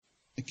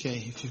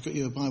Okay, if you've got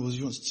your Bibles,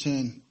 you want to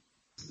turn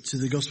to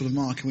the Gospel of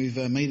Mark, and we've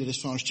made it as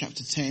far as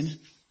chapter 10,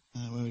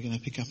 where we're going to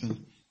pick up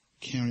and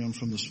carry on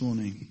from this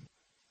morning.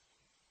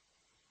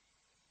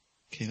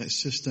 Okay,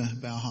 let's just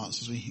bow our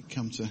hearts as we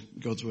come to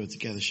God's Word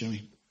together, shall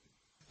we?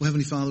 Well,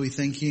 Heavenly Father, we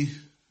thank you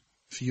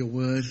for your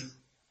Word.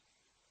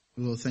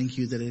 Lord, thank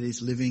you that it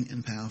is living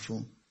and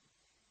powerful.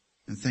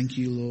 And thank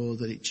you, Lord,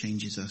 that it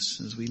changes us.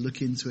 As we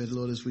look into it,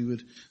 Lord, as we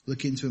would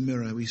look into a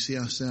mirror, we see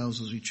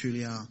ourselves as we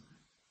truly are.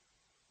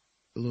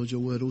 But Lord,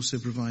 your word also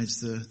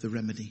provides the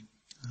remedy.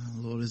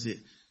 Lord, as it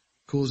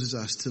causes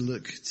us to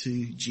look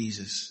to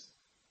Jesus.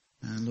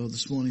 And Lord,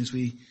 this morning as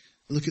we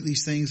look at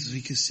these things, as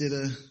we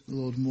consider,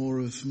 Lord, more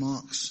of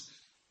Mark's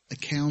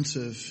account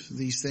of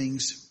these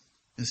things,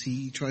 as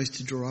he tries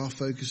to draw our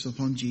focus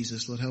upon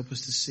Jesus, Lord, help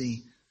us to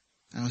see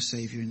our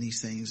Saviour in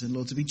these things. And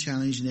Lord, to be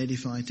challenged and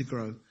edified, to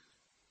grow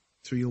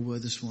through your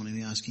word this morning,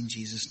 we ask in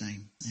Jesus'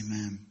 name.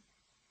 Amen.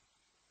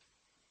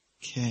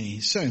 Okay,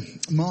 so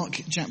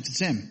Mark chapter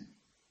 10.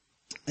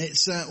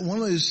 It's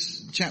one of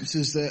those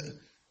chapters that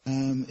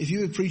if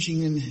you were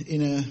preaching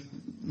in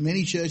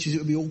many churches, it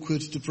would be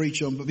awkward to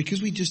preach on. But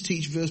because we just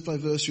teach verse by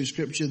verse through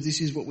Scripture,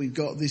 this is what we've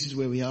got, this is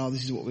where we are,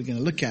 this is what we're going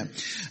to look at.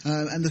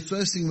 And the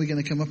first thing we're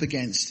going to come up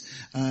against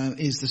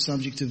is the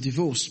subject of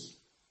divorce.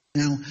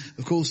 Now,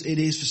 of course, it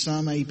is for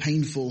some a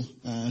painful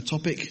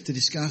topic to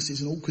discuss.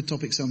 It's an awkward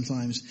topic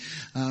sometimes.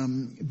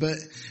 But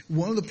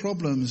one of the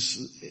problems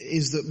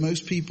is that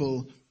most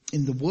people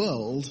in the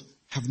world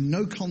have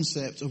no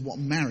concept of what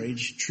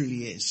marriage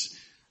truly is.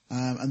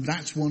 And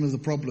that's one of the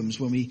problems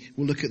when we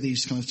will look at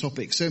these kind of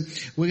topics. So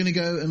we're going to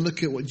go and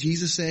look at what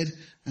Jesus said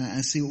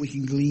and see what we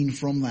can glean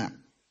from that.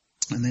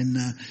 And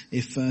then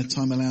if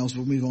time allows,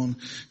 we'll move on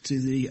to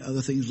the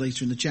other things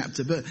later in the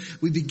chapter. But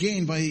we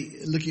begin by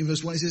looking at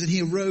verse 1. It says, "And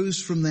he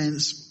arose from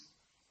thence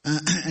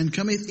and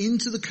cometh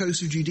into the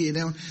coast of Judea."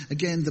 Now,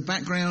 again, the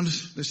background,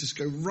 let's just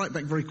go right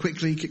back very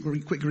quickly,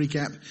 quick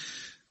recap.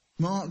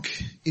 Mark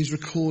is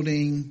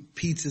recording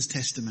Peter's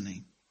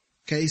testimony.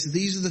 Okay, so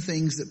these are the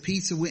things that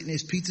Peter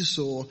witnessed, Peter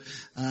saw,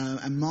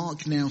 and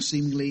Mark now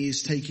seemingly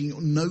is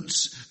taking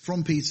notes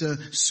from Peter,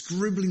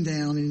 scribbling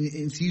down in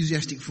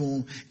enthusiastic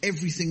form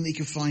everything that he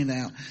could find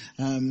out.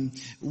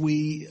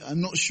 We are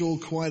not sure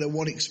quite at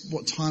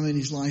what time in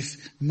his life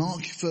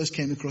Mark first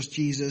came across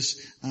Jesus,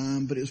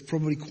 but it was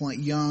probably quite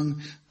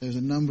young. There's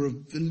a number of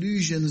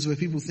allusions where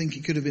people think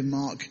it could have been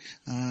Mark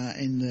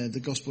in the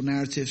gospel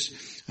narratives.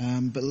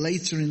 But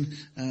later in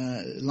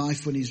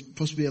life, when he's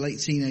possibly a late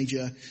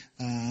teenager,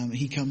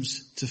 he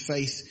comes to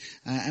faith.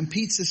 And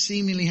Peter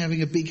seemingly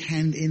having a big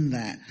hand in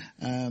that.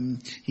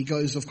 He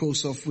goes, of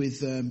course, off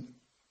with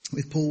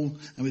Paul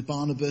and with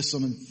Barnabas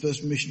on a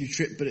first missionary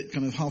trip, but it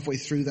kind of halfway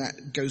through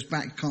that goes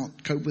back,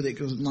 can't cope with it,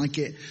 doesn't like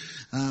it.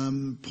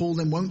 Paul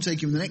then won't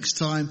take him the next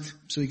time,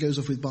 so he goes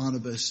off with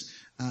Barnabas.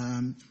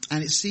 And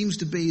it seems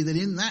to be that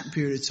in that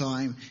period of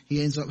time,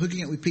 he ends up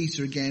hooking up with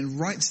Peter again,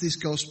 writes this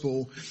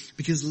gospel,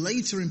 because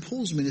later in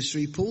Paul's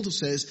ministry, Paul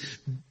says,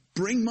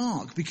 bring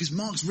Mark, because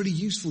Mark's really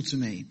useful to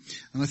me.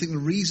 And I think the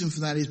reason for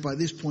that is by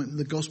this point,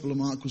 the Gospel of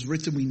Mark was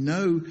written. We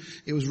know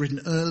it was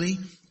written early.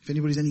 If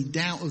anybody's any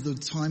doubt of the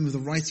time of the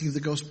writing of the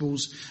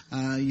Gospels,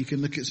 you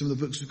can look at some of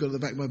the books we've got at the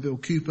back by Bill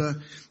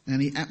Cooper,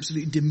 and he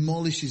absolutely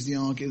demolishes the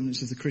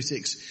arguments of the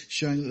critics,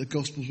 showing that the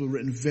Gospels were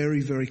written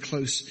very, very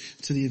close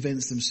to the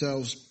events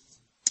themselves.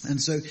 And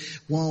so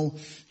while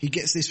he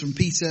gets this from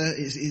Peter,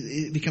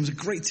 it becomes a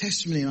great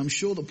testimony, and I'm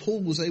sure that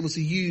Paul was able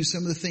to use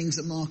some of the things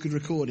that Mark had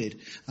recorded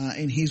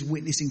in his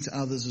witnessing to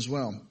others as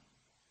well.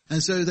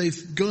 And so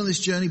they've gone on this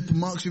journey.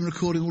 Mark's been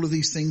recording all of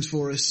these things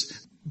for us.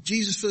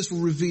 Jesus, first of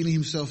all, revealing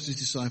himself to his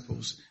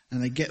disciples.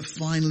 And they get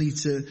finally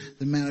to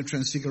the Mount of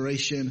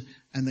Transfiguration,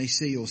 and they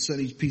see, or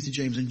certainly Peter,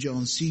 James and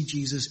John, see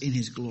Jesus in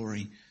his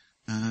glory.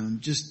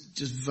 Just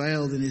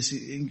veiled in his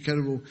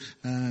incredible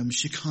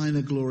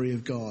Shekinah glory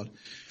of God.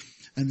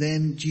 And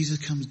then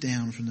Jesus comes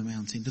down from the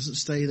mountain, doesn't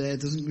stay there,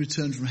 doesn't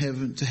return from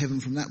heaven to heaven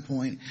from that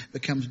point,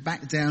 but comes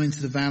back down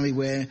into the valley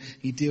where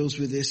he deals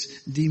with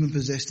this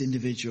demon-possessed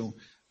individual.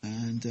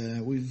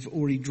 And we've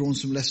already drawn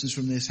some lessons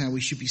from this, how we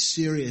should be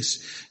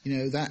serious. You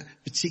know, that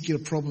particular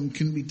problem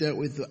couldn't be dealt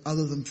with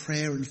other than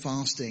prayer and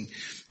fasting.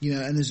 You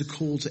know, and there's a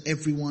call to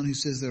everyone who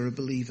says they're a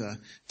believer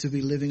to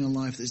be living a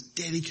life that's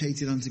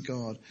dedicated unto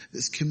God,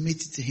 that's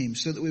committed to him,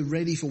 so that we're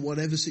ready for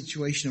whatever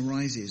situation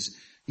arises.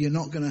 You're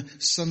not going to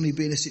suddenly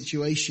be in a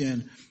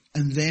situation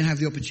and then have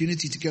the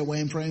opportunity to go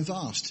away and pray and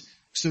fast.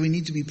 So we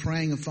need to be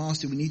praying and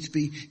fasting. We need to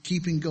be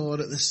keeping God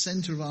at the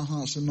center of our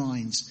hearts and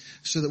minds,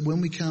 so that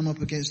when we come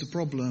up against a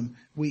problem,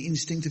 we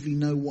instinctively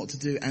know what to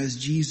do, as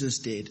Jesus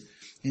did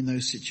in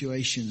those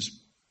situations.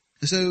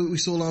 And so we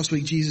saw last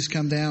week Jesus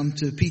come down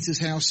to Peter's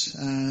house,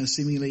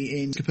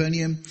 seemingly in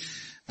Capernaum,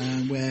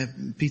 where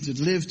Peter had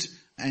lived,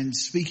 and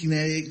speaking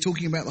there,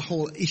 talking about the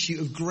whole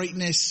issue of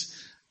greatness.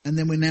 And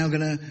then we're now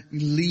going to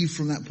leave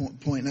from that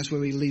point. That's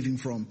where we're leaving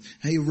from.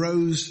 He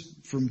rose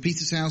from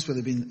Peter's house where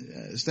they've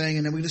been staying,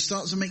 and then we're going to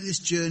start to make this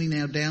journey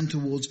now down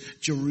towards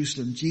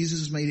Jerusalem.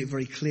 Jesus has made it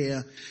very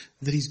clear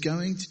that he's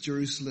going to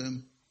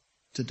Jerusalem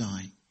to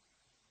die.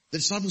 The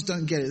disciples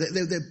don't get it.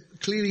 They're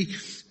clearly,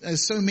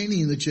 as so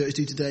many in the church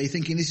do today,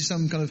 thinking this is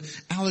some kind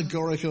of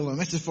allegorical or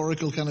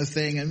metaphorical kind of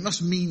thing and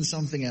must mean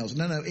something else.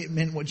 No, it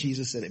meant what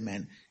Jesus said it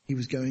meant. He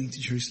was going to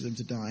Jerusalem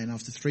to die, and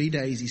after 3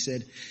 days he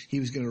said he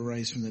was going to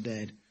rise from the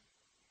dead.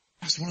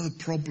 That's one of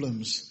the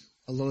problems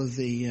a lot of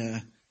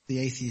the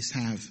atheists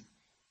have.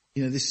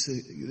 You know,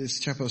 this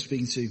chap I was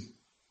speaking to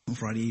on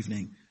Friday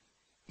evening,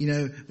 you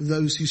know,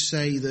 those who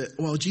say that,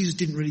 well, Jesus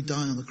didn't really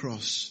die on the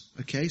cross.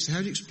 Okay, so how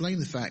do you explain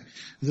the fact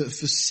that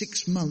for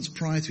 6 months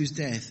prior to his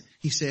death,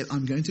 he said,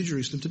 I'm going to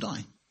Jerusalem to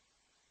die?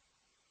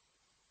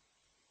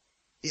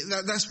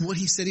 That's what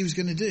he said he was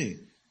going to do.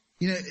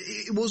 You know,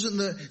 it wasn't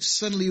that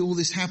suddenly all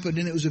this happened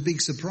and it was a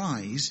big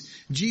surprise.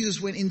 Jesus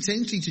went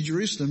intentionally to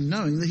Jerusalem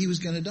knowing that he was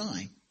going to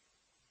die.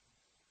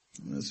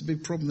 That's a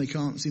big problem they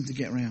can't seem to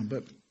get around.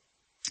 But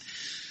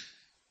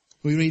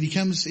we read, he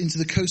comes into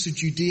the coast of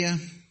Judea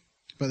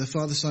by the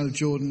farther side of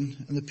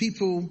Jordan, and the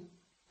people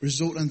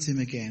resort unto him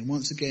again.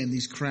 Once again,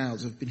 these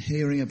crowds have been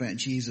hearing about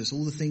Jesus,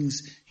 all the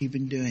things he'd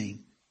been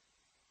doing.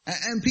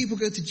 And people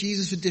go to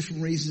Jesus for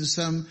different reasons.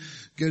 Some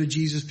go to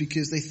Jesus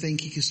because they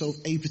think he can solve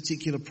a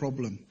particular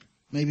problem.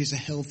 Maybe it's a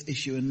health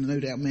issue, and no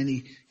doubt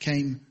many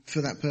came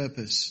for that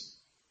purpose.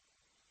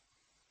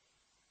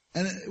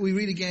 And we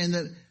read again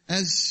that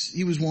as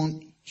he was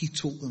wont, he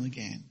taught them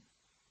again.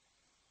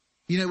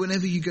 You know,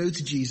 whenever you go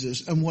to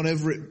Jesus, and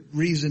whatever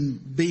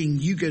reason being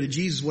you go to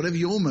Jesus, whatever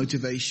your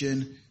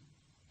motivation,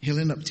 he'll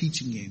end up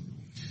teaching you.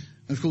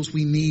 And of course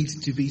we need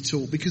to be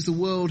taught, because the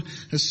world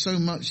has so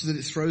much that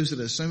it throws at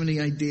us, so many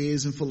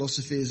ideas and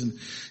philosophies and,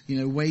 you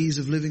know, ways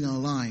of living our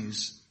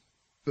lives.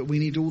 But we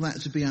need all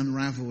that to be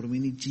unraveled, and we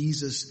need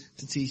Jesus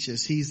to teach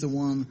us. He's the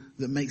one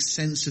that makes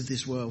sense of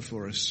this world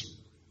for us.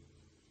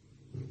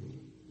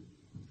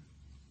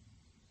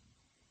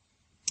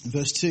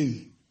 Verse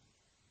 2.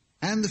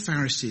 And the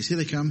Pharisees, here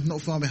they come,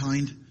 not far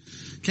behind,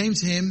 came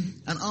to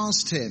him and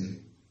asked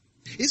him,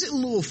 is it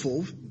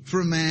lawful for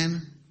a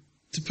man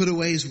to put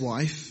away his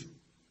wife?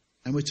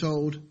 And we're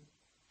told,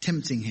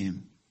 tempting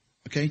him.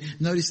 Okay,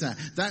 notice that.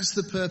 That's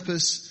the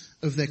purpose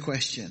of their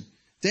question.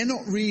 They're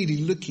not really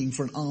looking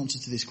for an answer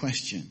to this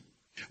question.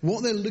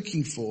 What they're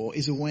looking for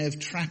is a way of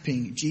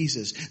trapping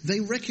Jesus. They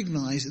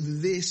recognize that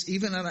this,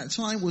 even at that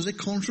time, was a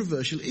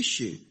controversial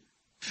issue.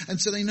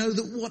 And so they know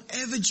that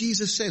whatever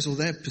Jesus says, or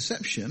their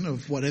perception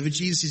of whatever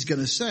Jesus is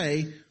going to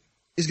say,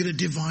 is going to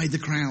divide the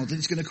crowd, and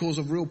it's going to cause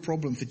a real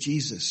problem for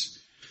Jesus.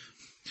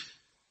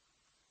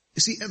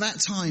 You see, at that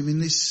time, in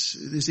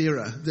this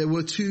era, there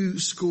were two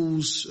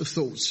schools of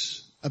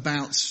thoughts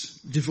about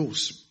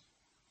divorce.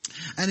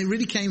 And it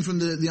really came from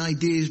the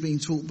ideas being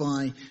taught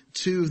by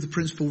two of the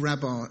principal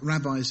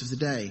rabbis of the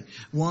day.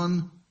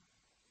 One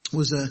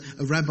was a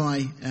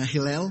Rabbi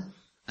Hillel,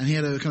 and he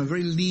had a kind of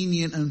very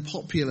lenient and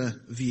popular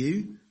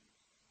view.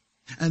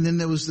 And then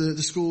there was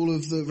the school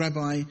of the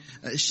Rabbi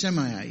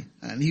Shammai,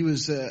 and he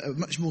was a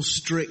much more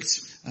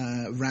strict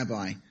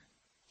rabbi.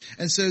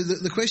 And so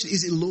the question,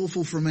 is it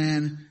lawful for a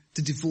man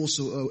to divorce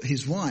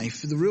his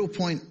wife? The real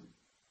point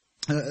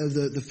of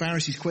the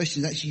Pharisees'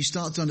 question is actually you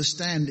start to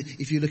understand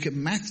if you look at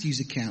Matthew's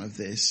account of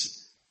this.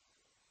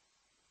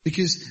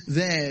 Because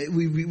there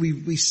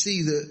we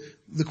see that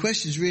the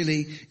question is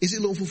really, is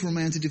it lawful for a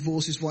man to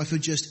divorce his wife for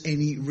just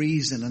any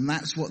reason? And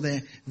that's what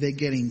they're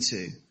getting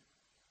to.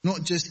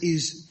 Not just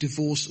is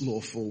divorce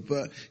lawful,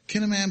 but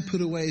can a man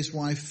put away his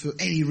wife for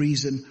any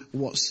reason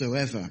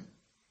whatsoever?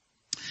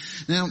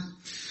 Now,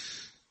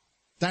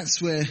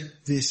 that's where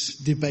this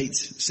debate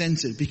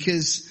centered,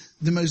 because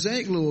the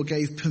Mosaic law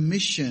gave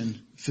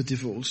permission for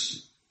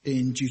divorce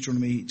in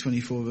Deuteronomy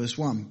 24 verse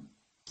 1.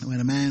 When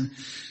a man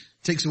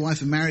takes a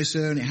wife and marries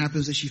her, and it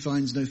happens that she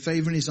finds no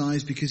favor in his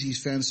eyes because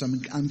he's found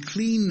some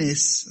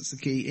uncleanness, that's the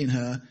key, in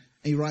her, and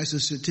he writes a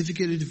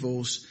certificate of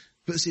divorce,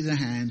 puts it in her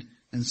hand,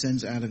 and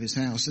sends it out of his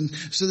house. And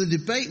so the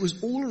debate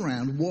was all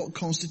around what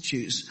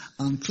constitutes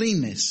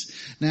uncleanness.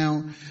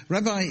 Now,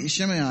 Rabbi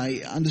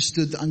Shammai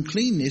understood that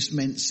uncleanness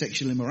meant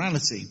sexual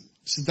immorality.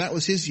 So that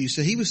was his view.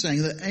 So he was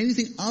saying that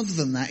anything other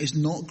than that is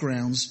not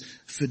grounds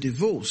for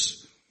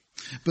divorce.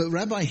 But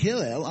Rabbi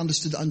Hillel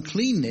understood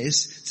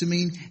uncleanness to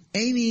mean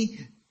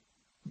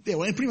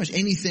pretty much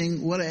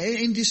anything,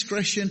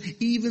 indiscretion,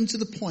 even to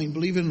the point,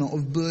 believe it or not,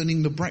 of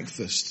burning the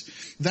breakfast.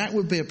 That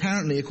would be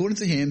apparently, according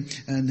to him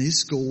and his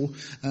school,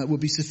 would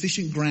be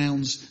sufficient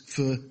grounds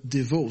for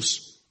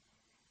divorce.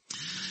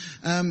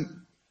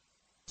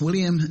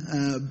 William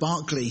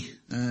Barclay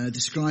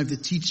described the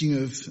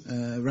teaching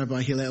of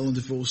Rabbi Hillel on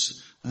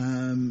divorce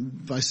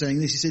by saying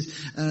this. He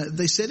said,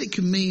 they said it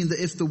can mean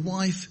that if the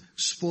wife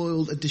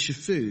spoiled a dish of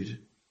food,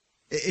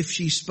 if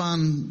she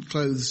spun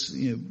clothes,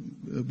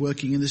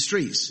 working in the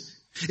streets,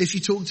 if she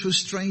talked to a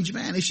strange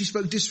man, if she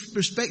spoke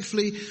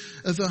disrespectfully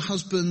of her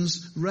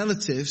husband's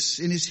relatives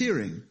in his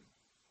hearing,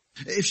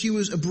 if she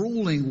was a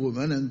brawling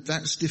woman, and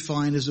that's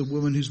defined as a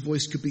woman whose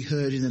voice could be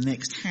heard in the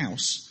next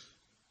house,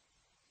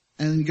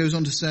 And he goes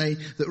on to say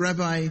that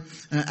Rabbi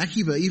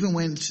Akiba even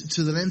went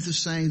to the length of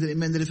saying that it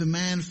meant that if a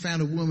man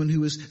found a woman who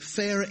was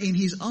fairer in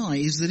his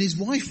eyes than his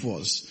wife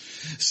was.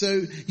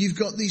 So you've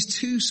got these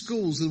two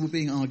schools that were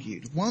being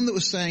argued. One that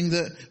was saying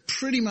that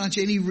pretty much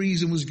any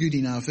reason was good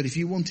enough, and if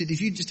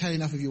you just had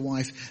enough of your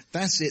wife,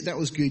 that's it, that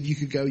was good, you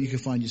could go, you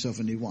could find yourself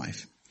a new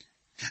wife.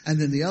 And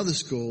then the other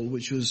school,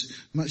 which was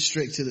much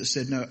stricter, that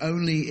said, no,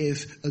 only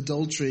if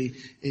adultery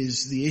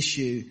is the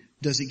issue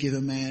does it give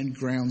a man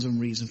grounds and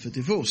reason for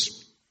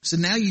divorce. So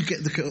now you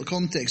get the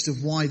context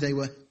of why they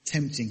were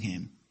tempting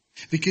him.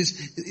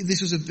 Because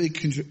this was a big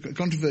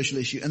controversial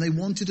issue, and they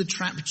wanted to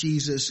trap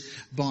Jesus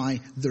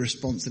by the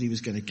response that he was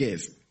going to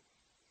give.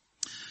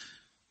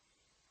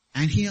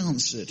 And he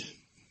answered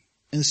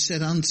and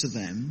said unto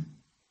them,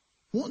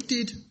 what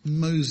did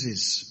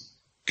Moses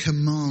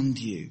command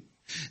you?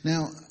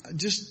 Now,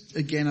 just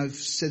again, I've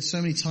said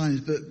so many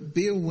times, but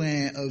be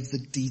aware of the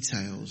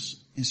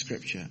details in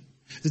Scripture.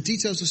 The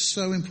details are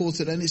so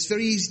important, and it's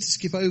very easy to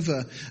skip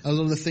over a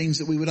lot of the things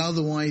that we would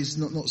otherwise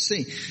not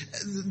see.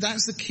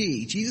 That's the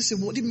key. Jesus said,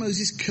 what did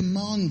Moses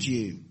command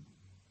you?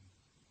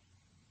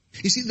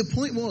 You see, the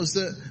point was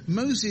that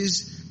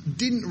Moses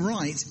didn't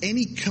write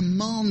any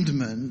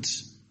commandment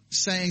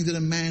saying that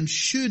a man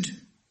should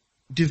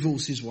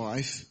divorce his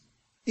wife,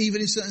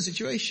 even in certain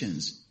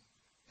situations.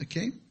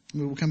 Okay?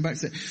 We'll come back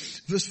to that.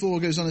 Verse 4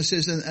 goes on and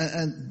says,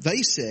 and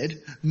they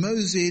said,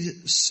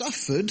 Moses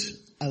suffered,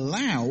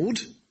 allowed,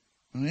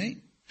 right,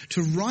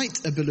 to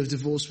write a bill of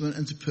divorcement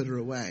and to put her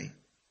away.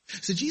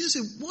 So Jesus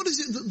said, what is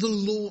it that the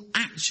law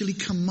actually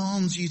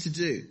commands you to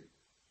do?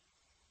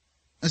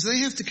 And so they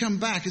have to come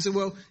back and say,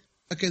 well,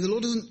 okay, the law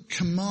doesn't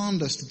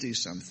command us to do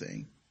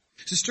something.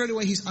 So straight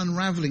away he's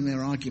unraveling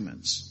their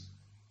arguments.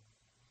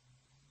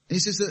 And he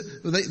says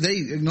that, well,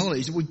 they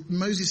acknowledge that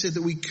Moses said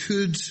that we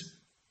could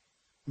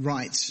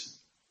write.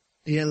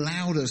 He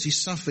allowed us, he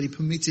suffered, he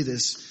permitted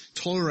us,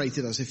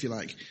 tolerated us, if you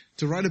like,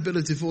 to write a bill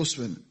of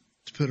divorcement,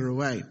 to put her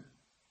away.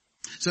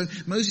 So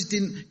Moses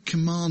didn't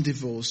command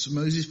divorce,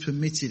 Moses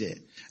permitted it.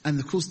 And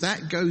of course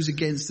that goes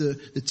against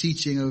the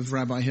teaching of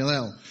Rabbi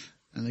Hillel.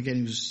 And again,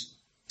 he was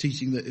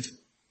teaching that if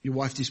your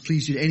wife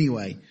displeased you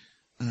anyway.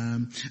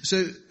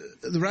 So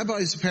the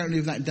rabbis apparently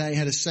of that day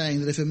had a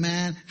saying that if a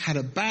man had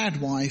a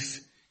bad wife,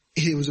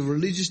 it was a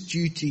religious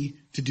duty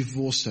to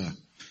divorce her.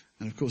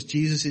 And of course,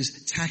 Jesus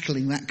is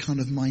tackling that kind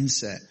of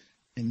mindset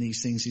in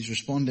these things. He's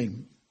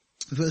responding.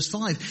 Verse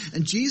 5,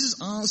 and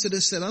Jesus answered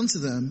and said unto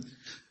them,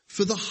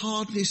 for the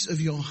hardness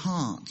of your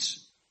heart,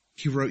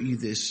 he wrote you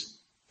this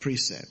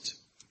precept.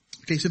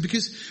 Okay, so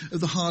because of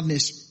the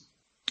hardness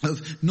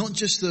of not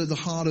just the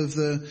heart of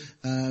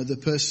the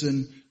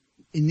person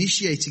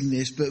initiating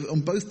this, but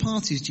on both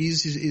parties,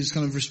 Jesus is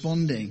kind of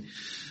responding.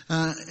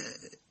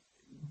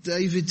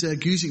 David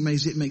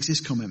Guzik makes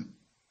this comment.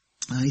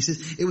 He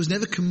says, it was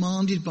never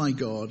commanded by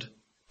God,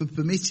 but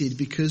permitted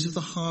because of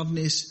the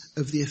hardness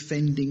of the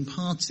offending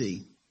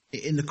party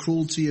in the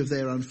cruelty of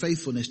their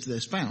unfaithfulness to their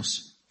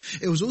spouse.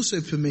 It was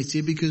also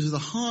permitted because of the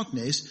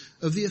hardness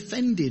of the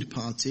offended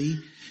party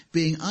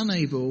being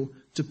unable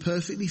to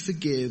perfectly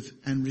forgive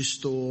and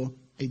restore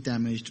a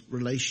damaged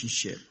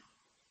relationship.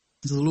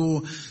 The law,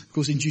 of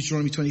course, in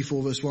Deuteronomy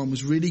 24 verse 1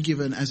 was really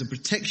given as a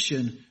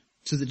protection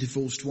to the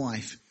divorced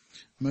wife.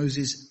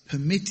 Moses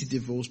permitted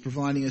divorce,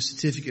 providing a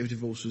certificate of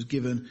divorce was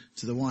given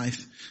to the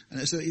wife.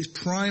 And so his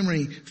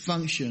primary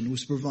function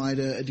was to provide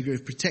a degree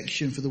of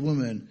protection for the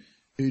woman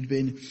who'd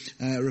been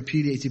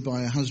repudiated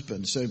by her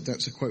husband. So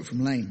that's a quote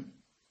from Lane.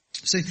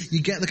 So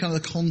you get the kind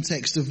of the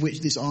context of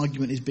which this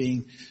argument is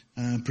being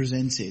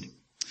presented.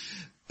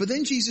 But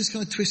then Jesus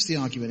kind of twists the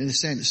argument in a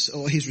sense,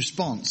 or his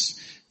response,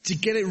 to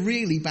get it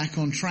really back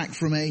on track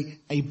from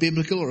a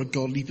biblical or a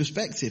godly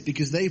perspective,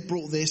 because they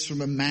brought this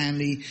from a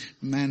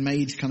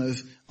man-made kind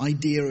of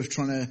idea of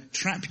trying to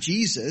trap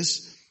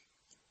Jesus.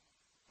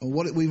 Or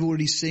what we've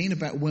already seen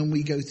about when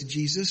we go to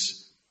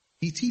Jesus,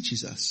 he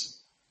teaches us.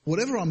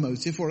 Whatever our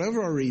motive,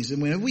 whatever our reason,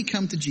 whenever we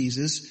come to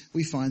Jesus,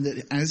 we find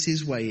that as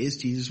his way is,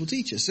 Jesus will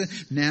teach us. So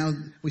now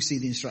we see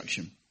the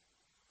instruction.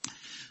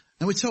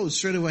 And we're told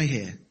straight away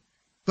here,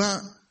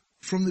 but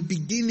from the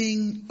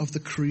beginning of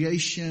the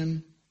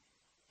creation,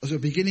 the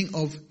beginning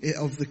of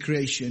the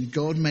creation,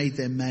 God made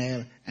them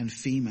male and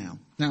female.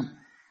 Now,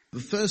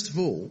 first of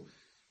all,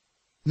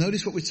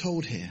 notice what we're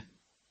told here.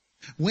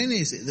 When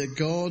is it that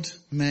God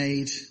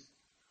made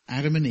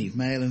Adam and Eve,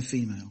 male and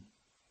female?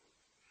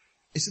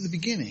 It's at the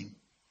beginning.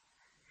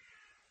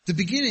 The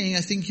beginning,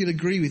 I think you'll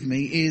agree with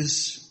me,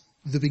 is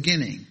the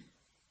beginning.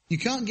 You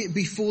can't get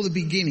before the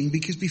beginning,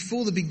 because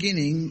before the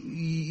beginning,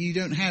 you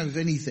don't have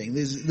anything.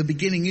 The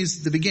beginning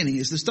is the beginning,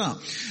 it's the start.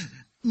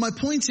 My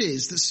point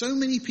is that so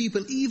many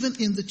people, even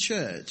in the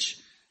church,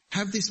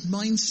 have this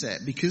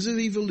mindset, because of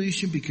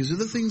evolution, because of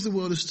the things the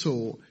world has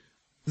taught,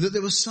 that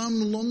there was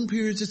some long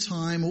periods of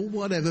time or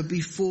whatever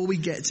before we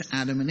get to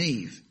Adam and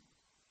Eve.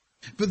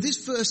 But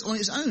this verse on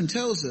its own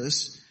tells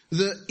us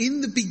that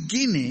in the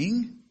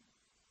beginning,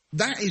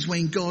 that is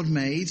when God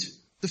made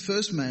the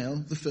first male,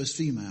 the first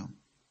female.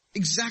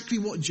 Exactly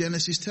what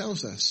Genesis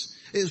tells us.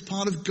 It was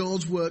part of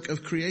God's work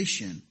of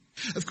creation.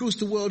 Of course,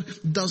 the world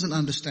doesn't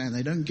understand.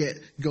 They don't get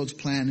God's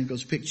plan and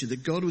God's picture,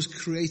 that God was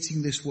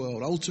creating this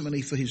world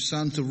ultimately for his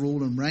son to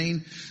rule and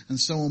reign and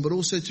so on, but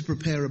also to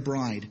prepare a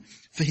bride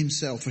for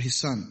himself, for his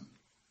son,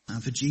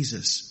 and for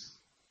Jesus.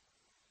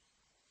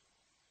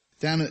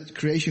 Down at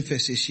Creation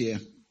Fest this year,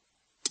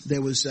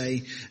 there was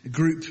a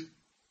group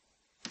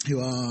who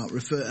are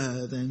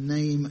their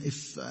name,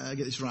 if I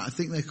get this right, I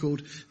think they're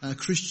called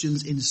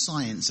Christians in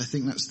Science. I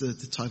think that's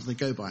the title they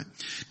go by.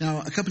 Now,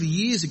 a couple of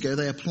years ago,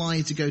 they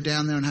applied to go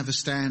down there and have a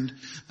stand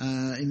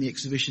in the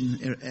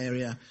exhibition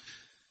area.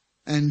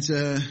 And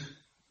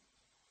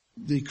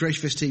the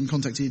Creation Fest team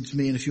contacted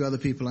me and a few other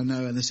people I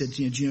know, and they said,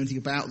 do you know anything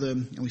about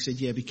them? And we said,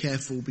 yeah, be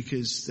careful,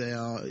 because they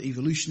are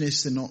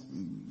evolutionists.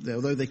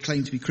 Although they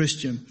claim to be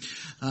Christian.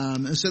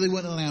 And so they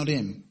weren't allowed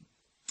in.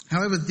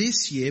 However,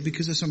 this year,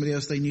 because of somebody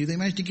else they knew, they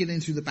managed to get in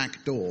through the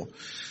back door.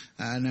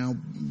 Now,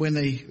 when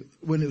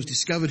it was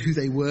discovered who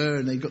they were,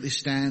 and they got this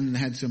stand and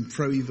had some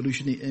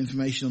pro-evolution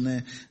information on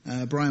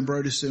there, Brian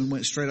Broderson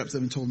went straight up to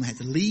them and told them they had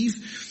to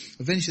leave.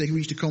 Eventually, they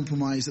reached a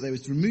compromise that they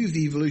would remove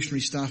the evolutionary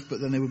stuff, but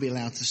then they would be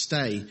allowed to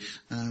stay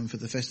for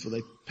the festival.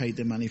 They paid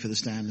their money for the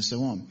stand and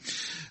so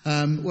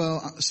on. Well,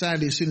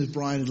 sadly, as soon as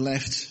Brian had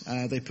left,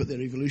 they put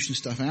their evolution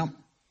stuff out.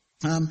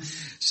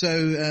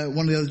 So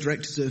one of the other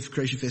directors of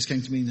Creation Fest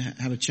came to me and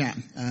had a chat,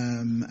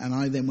 and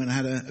I then went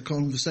and had a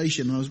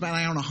conversation, and I was about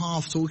an hour and a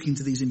half talking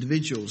to these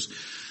individuals.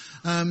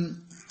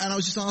 And I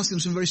was just asking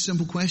them some very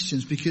simple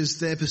questions, because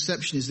their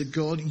perception is that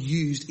God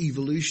used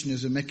evolution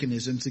as a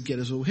mechanism to get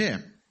us all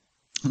here.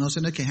 And I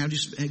said, okay, how do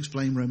you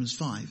explain Romans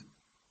 5?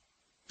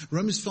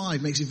 Romans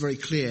 5 makes it very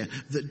clear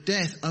that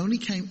death only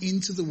came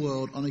into the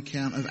world on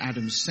account of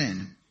Adam's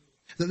sin.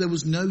 That there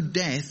was no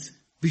death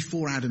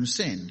before Adam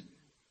sinned.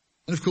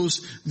 And of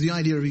course, the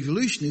idea of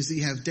evolution is that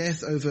you have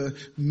death over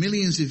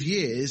millions of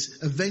years,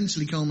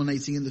 eventually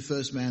culminating in the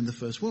first man, the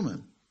first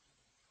woman.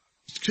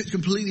 It's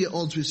completely at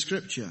odds with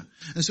Scripture.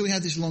 And so we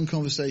had this long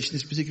conversation.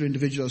 This particular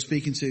individual I was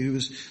speaking to, who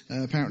was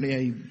apparently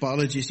a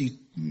biologist, he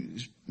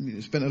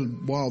spent a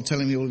while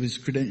telling me all of his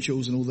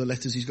credentials and all the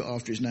letters he's got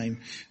after his name,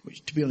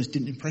 which, to be honest,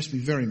 didn't impress me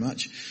very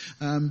much.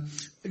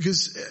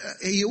 Because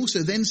he also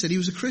then said he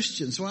was a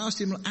Christian. So I asked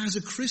him, as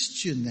a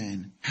Christian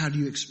then, how do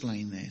you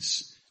explain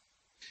this?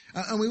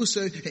 And we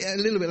also, a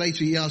little bit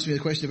later, he asked me a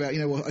question about,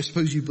 well, I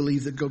suppose you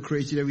believe that God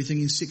created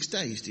everything in 6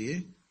 days, do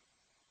you?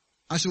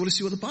 I said, well, let's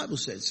see what the Bible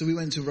said. So we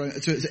went to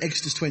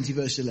Exodus 20,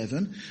 verse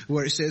 11,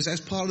 where it says,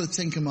 as part of the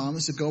 10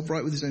 Commandments that God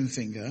wrote with his own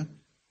finger,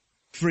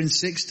 for in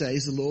 6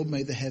 days the Lord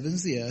made the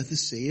heavens, the earth, the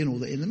sea, and all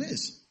that in them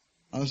is.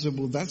 I said,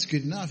 well, that's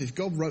good enough. If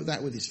God wrote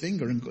that with his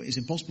finger, and it's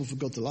impossible for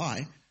God to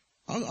lie,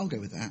 I'll go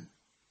with that.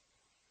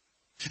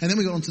 And then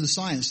we got on to the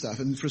science stuff,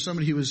 and for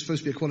somebody who was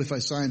supposed to be a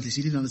qualified scientist,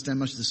 he didn't understand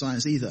much of the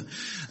science either.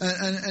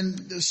 And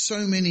there's so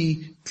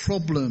many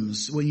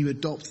problems when you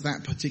adopt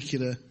that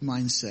particular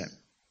mindset.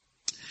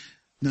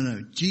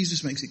 No,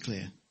 Jesus makes it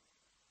clear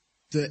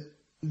that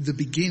the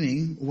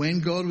beginning,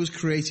 when God was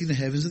creating the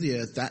heavens and the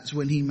earth, that's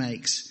when he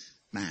makes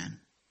man.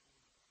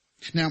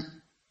 Now,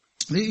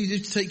 let me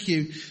just take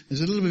you,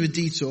 there's a little bit of a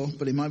detour,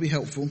 but it might be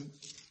helpful.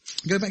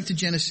 Go back to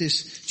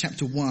Genesis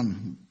chapter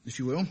 1, if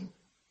you will.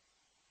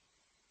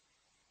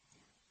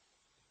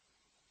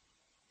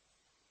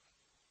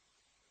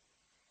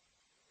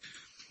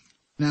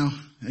 Now,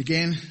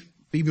 again,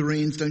 be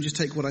Bereans, don't just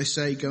take what I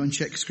say, go and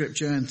check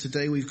Scripture. And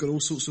today we've got all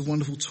sorts of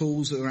wonderful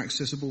tools that are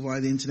accessible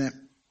via the internet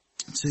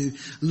to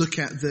look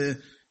at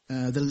the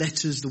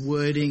letters, the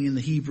wording in the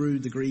Hebrew,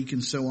 the Greek,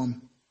 and so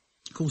on.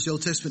 Of course, the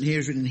Old Testament here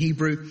is written in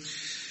Hebrew.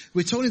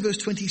 We're told in verse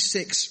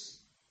 26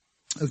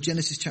 of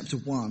Genesis chapter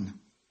 1,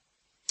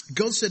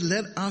 God said,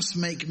 let us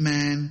make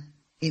man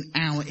in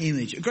our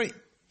image. A great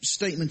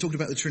statement talking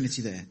about the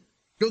Trinity there.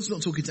 God's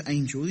not talking to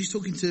angels, he's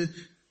talking to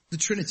the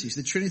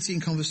Trinity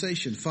in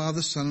conversation,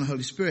 Father, Son, and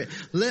Holy Spirit.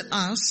 Let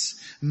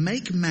us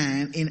make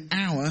man in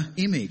our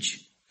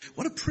image.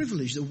 What a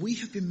privilege that we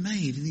have been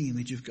made in the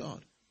image of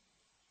God.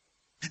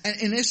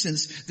 And in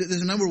essence,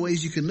 there's a number of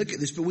ways you can look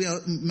at this, but we are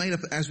made up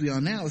as we are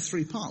now of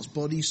 3 parts,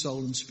 body,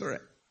 soul, and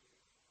spirit.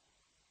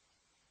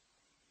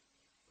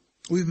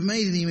 We've been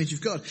made in the image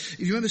of God.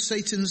 If you remember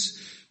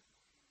Satan's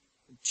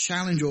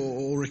challenge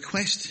or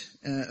request,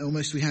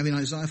 almost we have in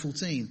Isaiah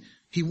 14,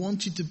 he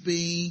wanted to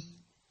be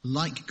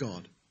like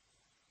God.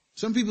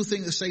 Some people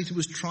think that Satan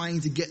was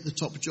trying to get the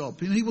top job.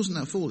 He wasn't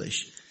that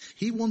foolish.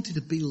 He wanted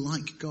to be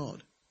like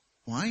God.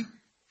 Why?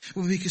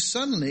 Well, because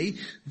suddenly,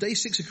 day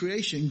 6 of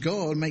creation,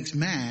 God makes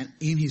man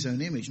in his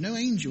own image. No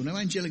angel, no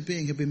angelic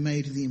being had been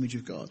made in the image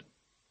of God.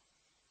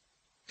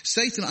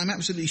 Satan, I'm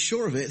absolutely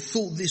sure of it,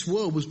 thought this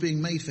world was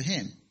being made for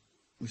him.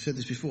 We've said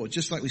this before,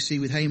 just like we see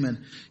with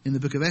Haman in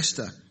the book of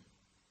Esther.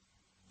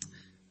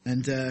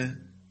 And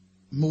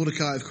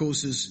Mordecai, of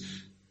course,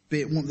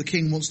 the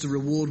king wants to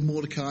reward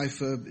Mordecai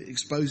for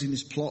exposing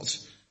this plot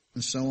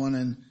and so on.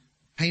 And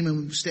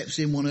Haman steps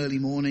in one early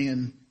morning,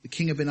 and the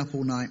king had been up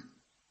all night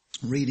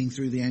reading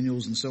through the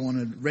annals and so on,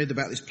 and read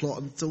about this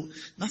plot and thought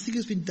nothing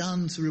has been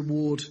done to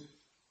reward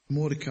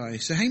Mordecai.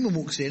 So Haman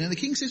walks in, and the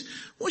king says,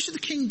 what should the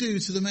king do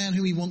to the man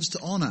who he wants to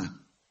honor?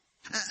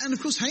 And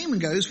of course Haman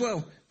goes,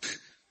 well,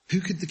 who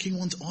could the king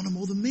want to honor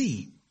more than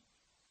me?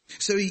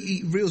 So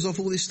he reels off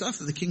all this stuff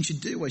that the king should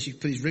do. Where he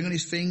should put his ring on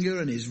his finger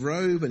and his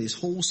robe and his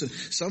horse, and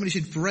somebody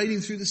should parade him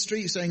through the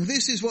street saying,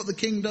 this is what the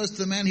king does to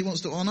the man he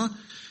wants to honor.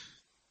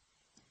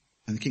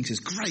 And the king says,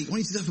 great, why don't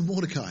you do that for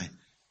Mordecai?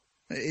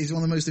 It's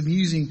one of the most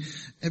amusing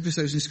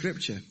episodes in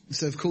scripture.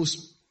 So of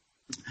course,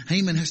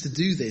 Haman has to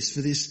do this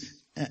for this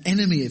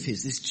enemy of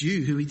his, this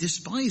Jew who he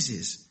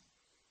despises.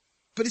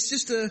 But it's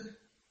just a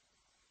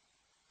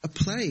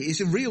play.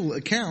 It's a real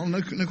account,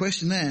 no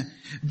question there.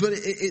 But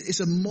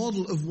it's a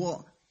model of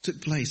what took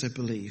place, I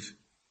believe.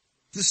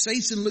 That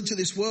Satan looked at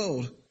this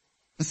world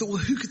and thought, well,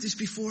 who could this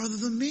be for other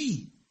than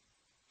me?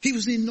 He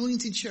was the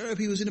anointed cherub.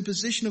 He was in a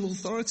position of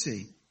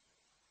authority.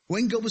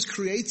 When God was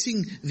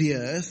creating the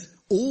earth,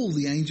 all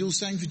the angels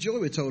sang for joy,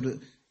 we're told in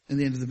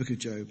the end of the book of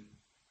Job.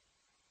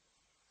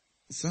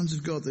 The sons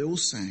of God, they all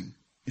sang.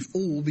 If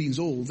all means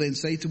all, then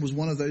Satan was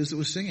one of those that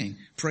was singing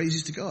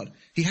praises to God.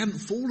 He hadn't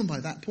fallen by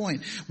that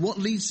point. What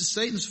leads to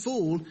Satan's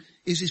fall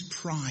is his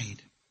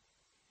pride.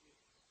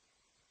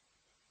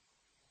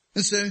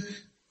 And so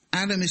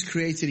Adam is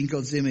created in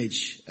God's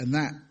image, and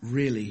that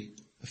really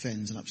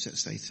offends and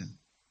upsets Satan.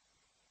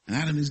 And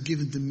Adam is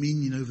given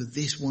dominion over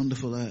this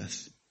wonderful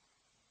earth.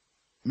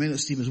 It may not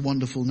seem as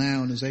wonderful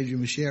now, and as Adrian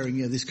was sharing,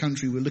 this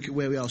country, we'll look at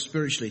where we are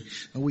spiritually,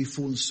 and we've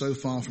fallen so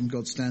far from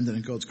God's standard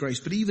and God's grace.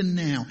 But even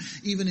now,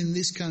 even in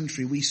this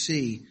country, we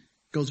see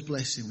God's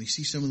blessing. We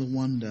see some of the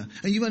wonder.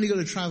 And you've only got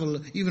to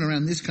travel even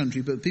around this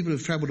country, but people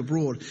who've traveled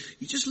abroad,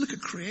 you just look at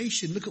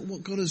creation, look at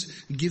what God has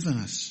given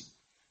us.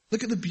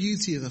 Look at the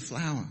beauty of a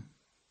flower.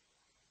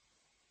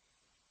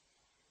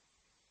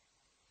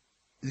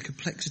 The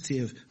complexity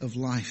of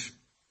life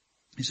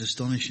is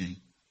astonishing.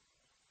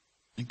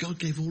 And God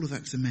gave all of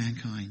that to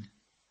mankind.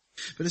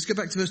 But let's go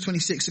back to verse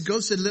 26. So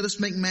God said, let us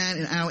make man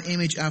in our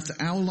image after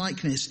our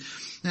likeness.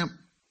 Now,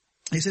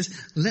 it says,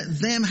 let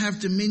them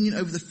have dominion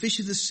over the fish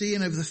of the sea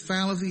and over the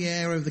fowl of the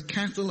air, over the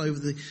cattle, over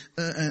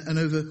and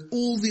over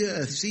all the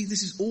earth. See,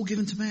 this is all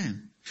given to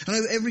man. And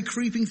over every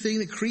creeping thing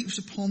that creeps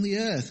upon the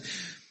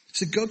earth.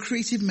 So God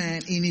created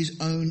man in his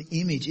own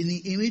image. In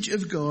the image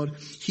of God,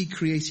 he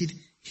created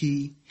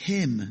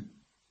him.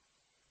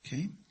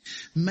 Okay?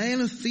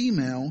 Male and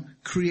female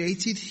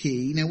created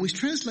he. Now we've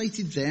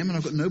translated them, and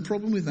I've got no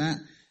problem with that.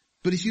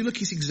 But if you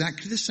look, it's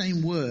exactly the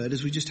same word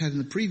as we just had in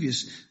the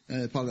previous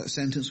part of that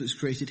sentence, which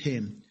created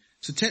him.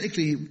 So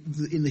technically,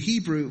 in the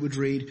Hebrew, it would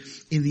read,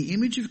 in the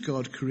image of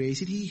God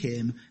created he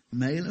him,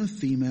 male and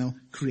female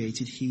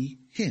created he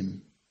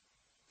him.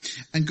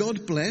 And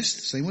God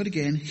blessed, same word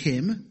again,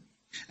 him.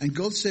 And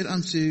God said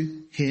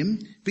unto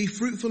him, be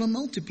fruitful and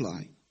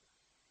multiply.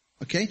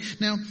 Okay?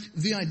 Now,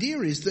 the idea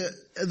is that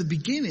at the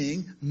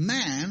beginning,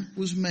 man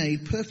was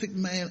made perfect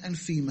male and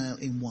female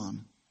in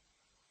one.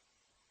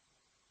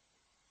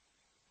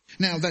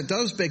 Now, that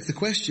does beg the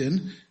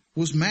question,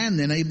 was man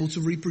then able to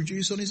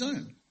reproduce on his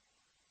own?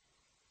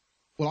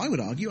 Well, I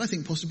would argue, I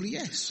think possibly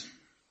yes.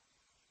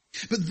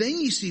 But then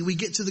you see, we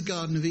get to the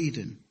Garden of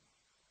Eden.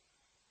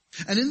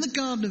 And in the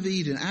Garden of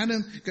Eden,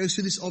 Adam goes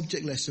through this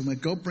object lesson where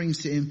God brings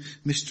to him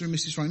Mr. and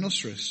Mrs.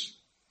 Rhinoceros,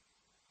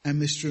 and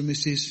Mr. and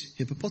Mrs.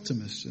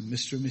 Hippopotamus, and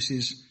Mr. and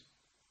Mrs.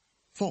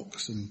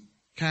 Fox, and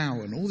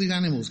cow, and all these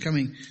animals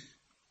coming.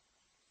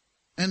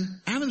 And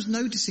Adam's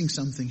noticing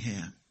something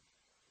here,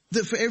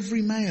 that for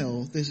every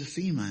male, there's a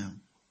female,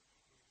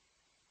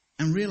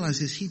 and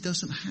realizes he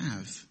doesn't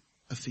have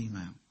a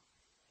female.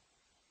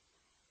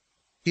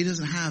 He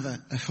doesn't have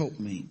a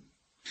helpmeet.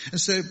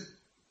 And so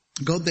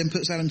God then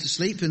puts Adam to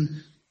sleep,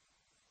 and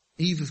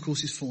Eve, of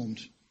course, is formed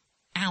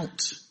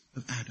out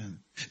of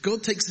Adam.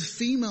 God takes the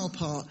female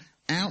part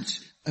out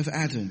of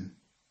Adam.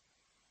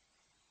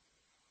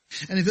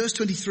 And in verse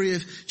 23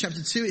 of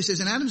chapter 2, it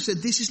says, and Adam said,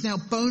 this is now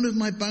bone of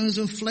my bones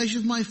and flesh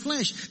of my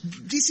flesh.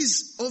 This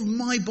is of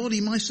my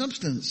body, my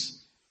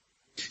substance.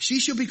 She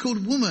shall be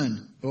called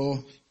woman,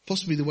 or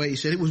possibly the way he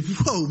said it was,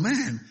 whoa,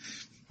 man.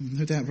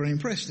 No doubt very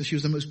impressed that she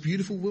was the most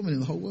beautiful woman in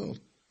the whole world.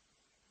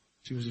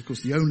 She was, of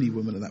course, the only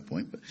woman at that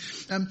point, but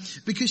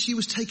because she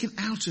was taken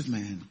out of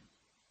man.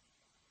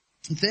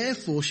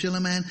 Therefore shall a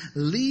man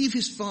leave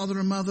his father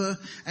and mother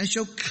and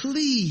shall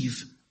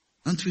cleave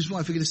unto his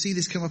wife. We're going to see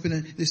this come up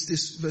in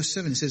this verse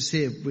 7. It says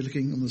here, we're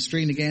looking on the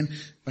screen again,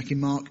 back in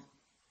Mark.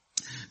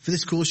 For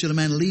this cause shall a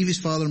man leave his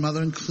father and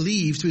mother and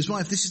cleave to his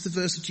wife. This is the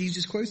verse that Jesus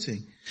is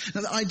quoting.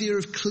 Now the idea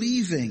of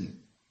cleaving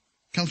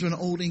comes from an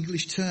Old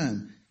English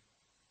term.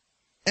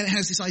 And it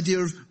has this idea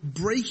of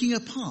breaking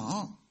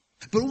apart,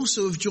 but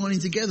also of joining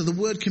together. The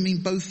word can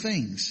mean both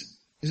things.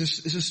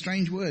 It's a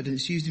strange word, and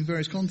it's used in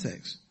various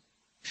contexts.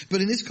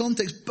 But in this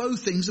context,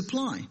 both things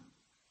apply.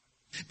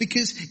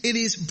 Because it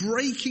is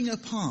breaking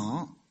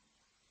apart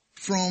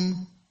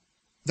from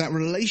that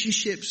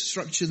relationship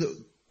structure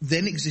that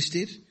then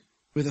existed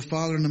with a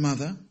father and a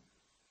mother.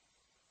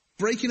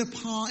 Breaking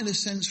apart, in a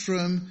sense,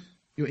 from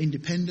your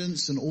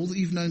independence and all that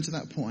you've known to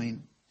that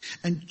point.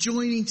 And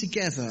joining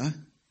together,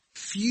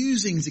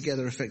 fusing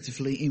together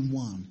effectively in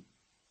one.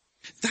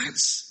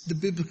 That's the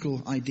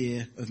biblical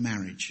idea of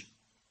marriage.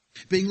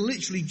 being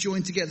literally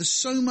joined together,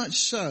 so much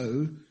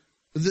so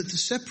that to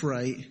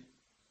separate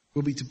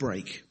will be to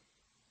break.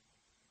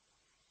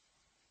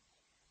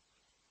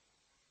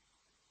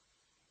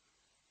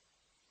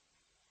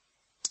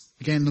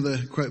 Again,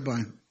 another quote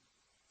by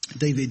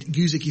David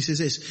Guzik. He says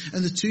this,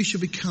 "And the two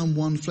shall become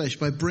one flesh,"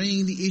 by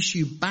bringing the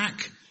issue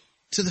back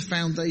to the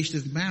foundation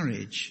of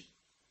marriage.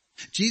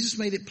 Jesus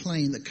made it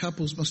plain that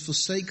couples must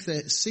forsake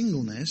their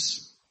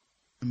singleness.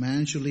 A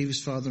man shall leave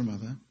his father and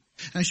mother,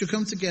 and shall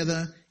come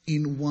together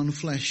in one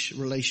flesh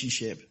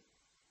relationship.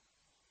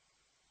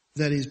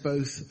 That is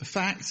both a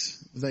fact,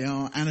 they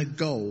are, and a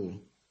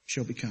goal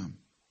shall become.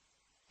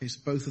 It's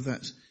both of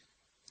that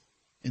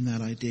in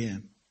that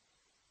idea.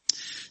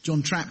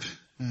 John Trapp,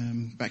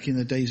 back in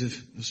the days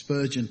of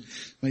Spurgeon,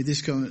 made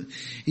this comment.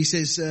 He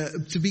says,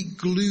 to be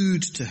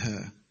glued to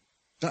her.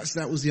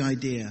 That was the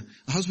idea.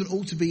 A husband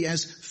ought to be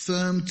as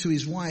firm to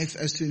his wife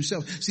as to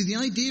himself. See, the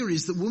idea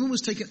is that woman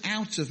was taken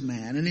out of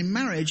man, and in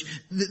marriage,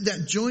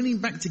 that joining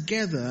back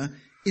together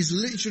is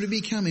literally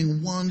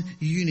becoming one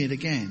unit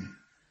again.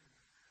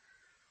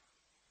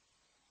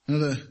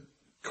 Another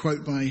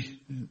quote by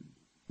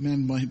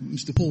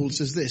Mr. Paul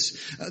says this,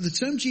 the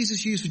term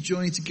Jesus used for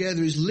joining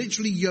together is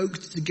literally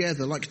yoked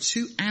together, like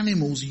two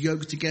animals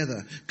yoked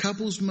together.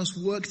 Couples must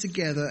work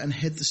together and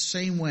head the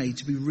same way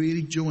to be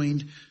really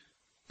joined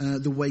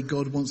the way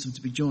God wants them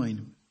to be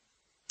joined.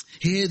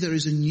 Here there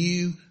is a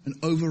new and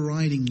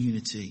overriding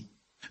unity.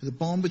 The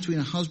bond between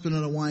a husband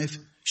and a wife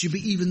should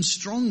be even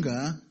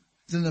stronger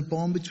than the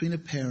bond between a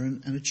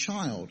parent and a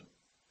child.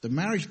 The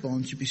marriage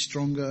bond should be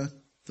stronger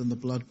than the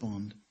blood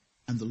bond.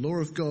 And the law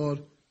of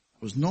God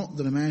was not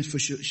that a man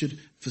should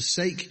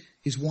forsake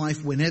his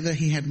wife whenever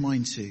he had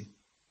mind to.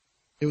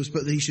 It was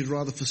but that he should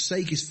rather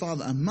forsake his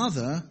father and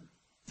mother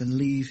than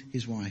leave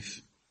his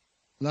wife,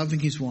 loving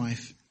his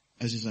wife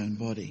as his own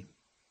body.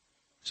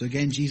 So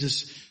again,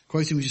 Jesus,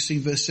 quoting, we just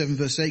seen verse 7,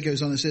 verse 8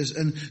 goes on and says,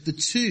 and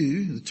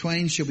the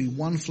twain shall be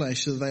one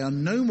flesh, so that they are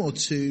no more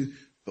two,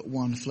 but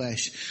one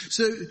flesh.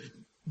 So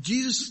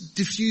Jesus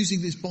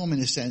diffusing this bomb in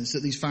a sense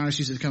that these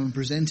Pharisees have come and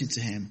presented to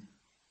him.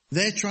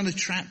 They're trying to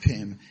trap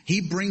him.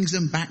 He brings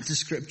them back to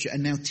Scripture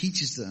and now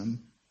teaches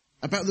them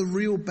about the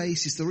real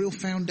basis, the real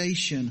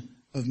foundation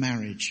of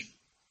marriage.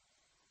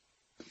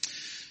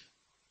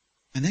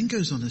 And then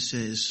goes on and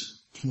says,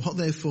 what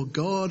therefore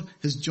God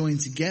has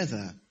joined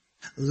together,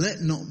 let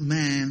not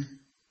man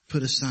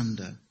put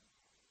asunder.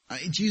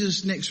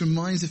 Jesus next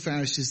reminds the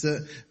Pharisees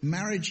that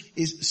marriage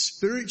is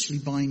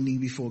spiritually binding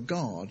before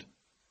God.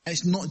 And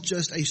it's not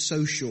just a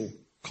social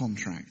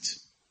contract.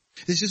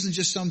 This isn't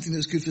just something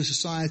that's good for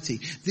society.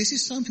 This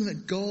is something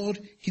that God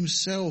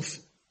himself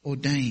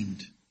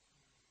ordained.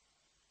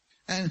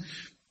 And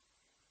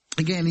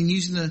again, in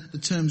using the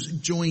terms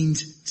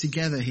joined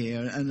together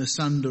here and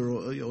asunder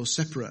or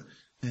separate,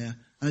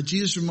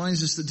 Jesus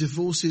reminds us that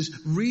divorce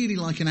is really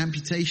like an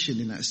amputation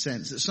in that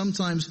sense, that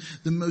sometimes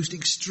the most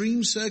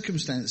extreme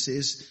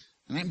circumstances,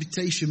 an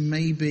amputation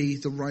may be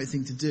the right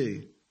thing to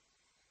do.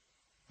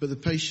 But the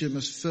patient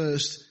must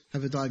first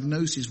have a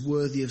diagnosis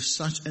worthy of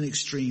such an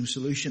extreme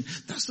solution.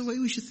 That's the way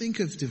we should think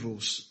of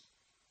divorce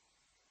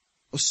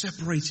or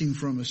separating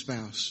from a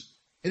spouse.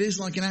 It is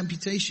like an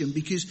amputation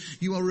because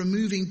you are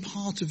removing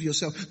part of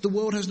yourself. The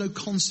world has no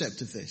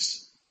concept of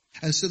this.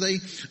 And so they,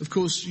 of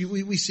course,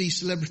 we see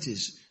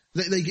celebrities.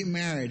 They get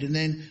married and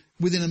then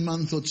within a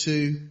month or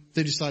two,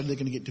 they decide they're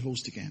going to get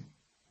divorced again.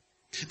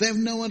 They have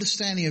no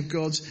understanding of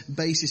God's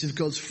basis, of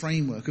God's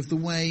framework, of the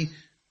way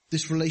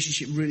this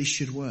relationship really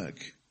should work.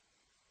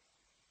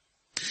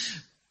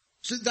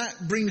 So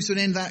that brings to an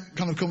end that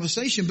kind of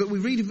conversation. But we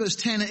read in verse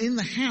 10, in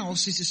the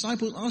house, his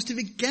disciples asked him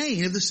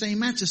again of the same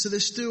matter. So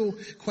there's still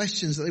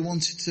questions that they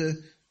wanted to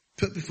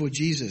put before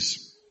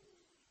Jesus.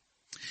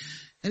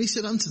 And he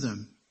said unto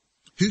them,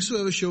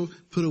 whosoever shall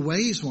put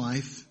away his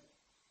wife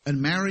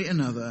and marry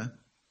another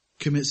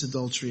commits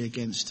adultery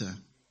against her.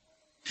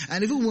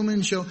 And if a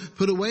woman shall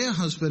put away her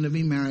husband and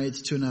be married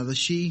to another,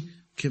 she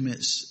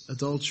commits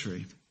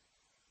adultery.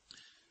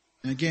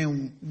 And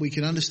again, we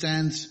can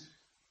understand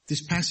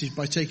this passage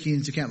by taking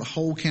into account the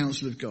whole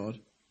counsel of God.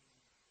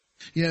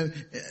 You know,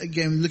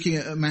 again, looking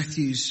at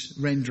Matthew's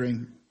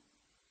rendering,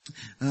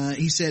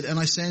 he said, and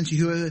I say unto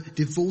you, whoever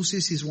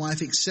divorces his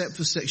wife except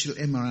for sexual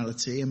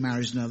immorality and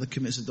marries another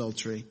commits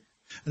adultery.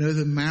 And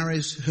whoever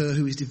marries her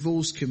who is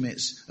divorced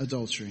commits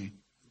adultery.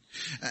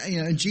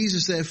 And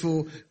Jesus,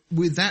 therefore,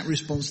 with that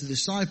response to the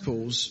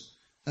disciples,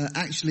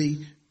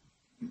 actually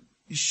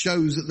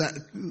shows that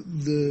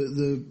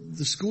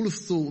the school of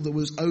thought that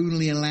was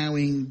only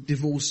allowing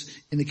divorce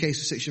in the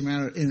case of sexual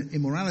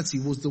immorality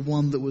was the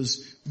one that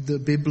was the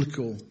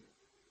biblical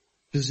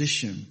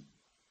position.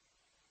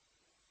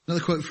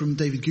 Another quote from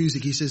David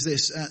Guzik, he says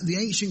this, the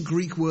ancient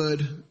Greek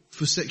word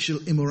for sexual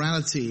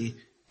immorality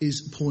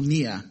is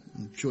porneia.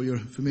 I'm sure you're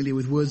familiar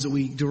with words that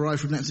we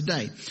derive from that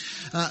today.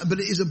 But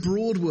it is a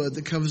broad word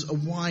that covers a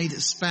wide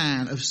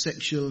span of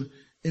sexual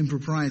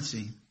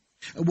impropriety.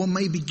 One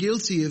may be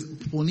guilty of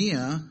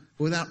porneia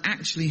without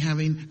actually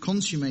having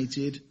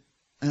consummated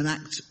an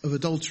act of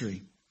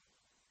adultery.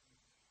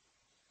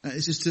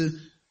 It says to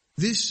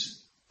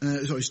this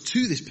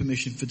to this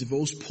permission for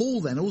divorce,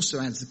 Paul then also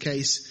adds the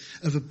case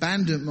of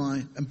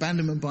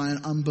abandonment by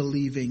an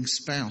unbelieving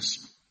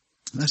spouse.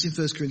 And that's in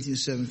 1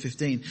 Corinthians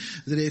 7:15,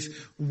 that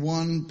if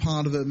one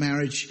part of a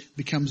marriage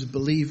becomes a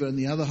believer and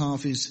the other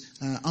half is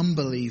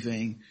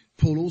unbelieving,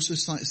 Paul also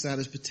cites that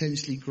as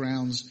potentially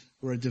grounds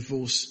where a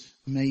divorce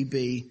may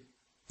be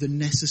the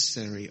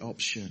necessary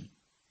option.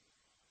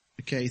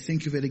 Okay,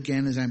 think of it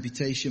again as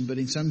amputation, but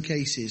in some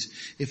cases,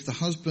 if the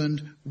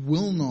husband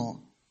will not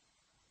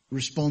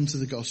respond to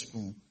the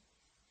gospel,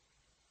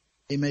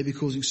 it may be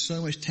causing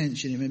so much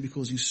tension, it may be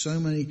causing so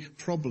many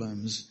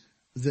problems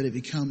that it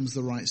becomes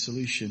the right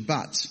solution.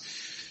 But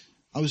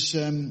I was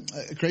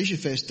at Creation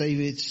Fest,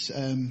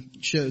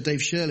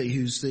 Dave Shirley,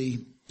 who's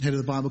the head of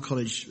the Bible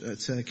College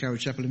at Carroll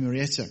Chapel in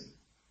Marietta,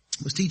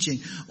 was teaching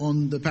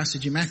on the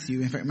passage in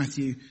Matthew. In fact,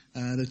 Matthew,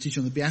 they're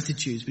teaching on the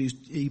Beatitudes, but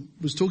he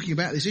was talking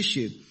about this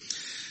issue.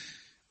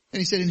 And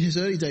he said in his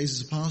early days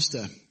as a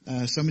pastor,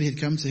 somebody had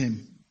come to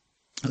him,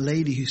 a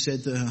lady who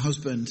said that her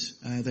husband,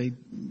 they'd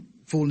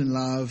fallen in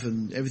love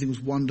and everything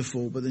was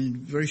wonderful, but then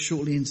very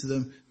shortly into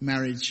the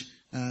marriage,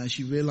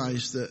 she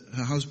realized that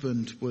her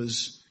husband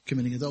was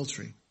committing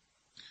adultery.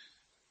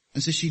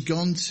 And so she'd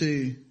gone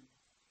to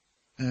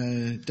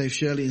Dave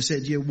Shirley and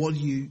said, what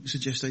do you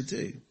suggest I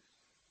do?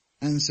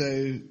 And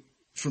so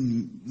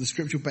from the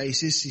scriptural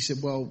basis, he said,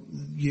 well,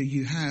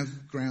 you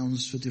have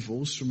grounds for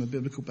divorce from a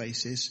biblical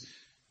basis,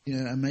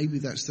 and maybe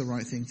that's the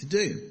right thing to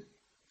do.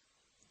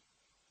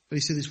 But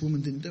he said this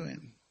woman didn't do it.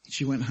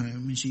 She went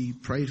home and she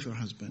prayed for her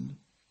husband.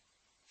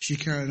 She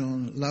carried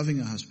on loving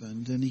her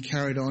husband, and he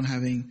carried on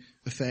having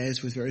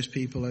affairs with various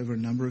people over a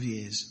number of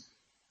years.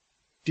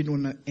 Didn't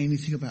want to know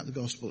anything about the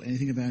gospel,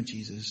 anything about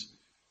Jesus.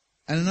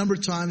 And a number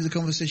of times the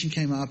conversation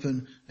came up,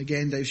 and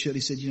again Dave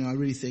Shirley said, I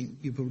really think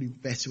you're probably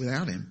better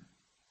without him.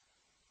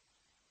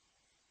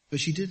 But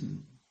she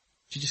didn't.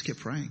 She just kept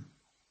praying.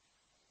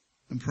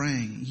 And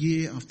praying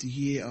year after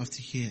year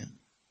after year.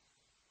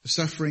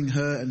 Suffering,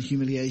 hurt and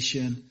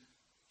humiliation,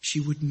 she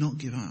would not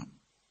give up.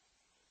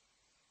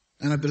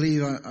 And I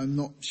believe, I'm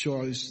not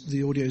sure,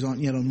 the audios aren't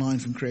yet online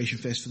from Creation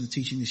Fest for the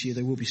teaching this year.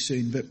 They will be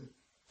soon. But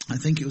I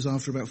think it was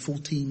after about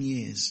 14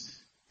 years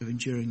of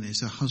enduring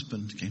this, her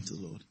husband came to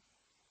the Lord.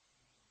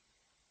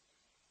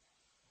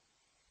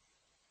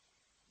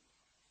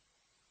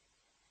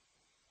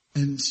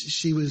 And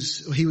he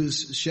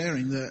was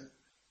sharing that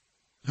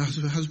her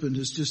husband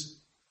is just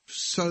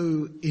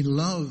so in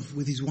love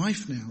with his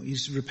wife now.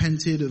 He's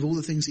repented of all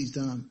the things he's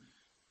done,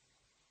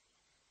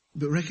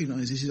 but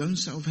recognizes his own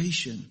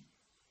salvation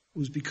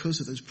was because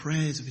of those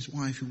prayers of his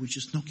wife who would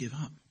just not give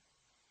up.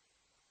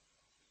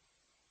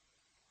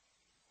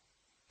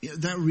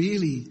 That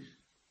really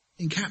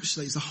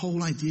encapsulates the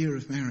whole idea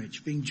of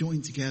marriage, being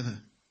joined together.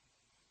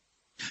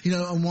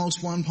 And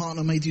whilst one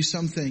partner may do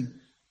something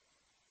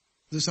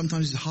that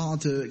sometimes is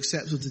hard to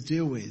accept or to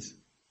deal with,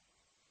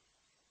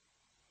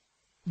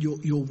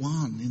 you're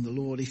one in the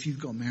Lord if you've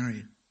got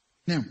married.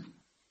 Now,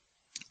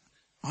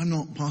 I'm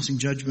not passing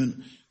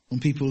judgment on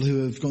people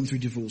who have gone through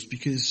divorce,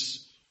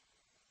 because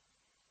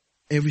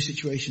every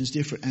situation is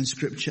different and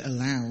Scripture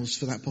allows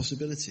for that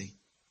possibility.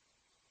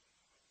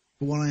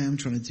 But what I am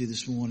trying to do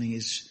this morning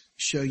is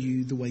show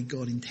you the way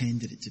God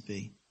intended it to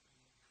be.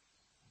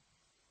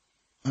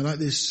 I like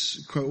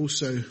this quote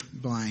also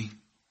by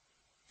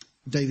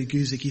David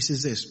Guzik. He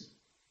says this: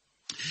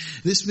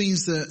 "This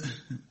means that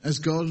as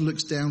God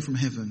looks down from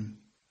heaven,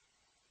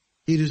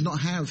 he does not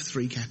have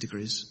three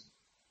categories: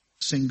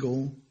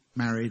 single,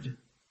 married,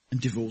 and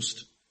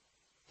divorced.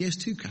 He has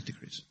two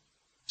categories: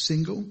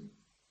 single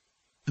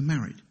and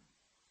married.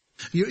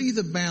 You're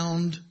either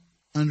bound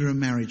under a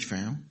marriage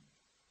vow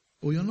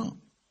or you're not.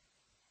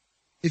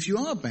 If you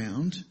are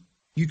bound,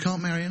 you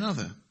can't marry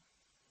another.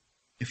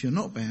 If you're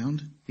not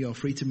bound, you are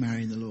free to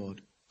marry in the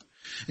Lord."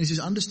 And he says,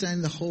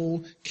 understanding the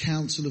whole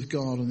counsel of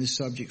God on this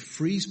subject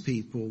frees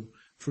people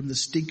from the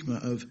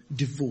stigma of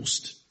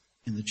divorced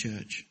in the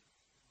church.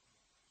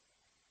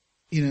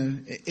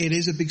 It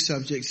is a big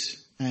subject,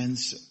 and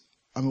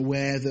I'm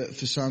aware that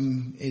for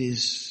some it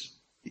is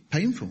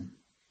painful.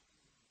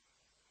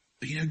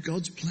 But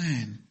God's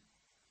plan,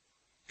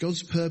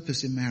 God's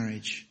purpose in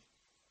marriage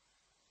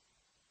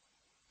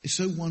is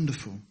so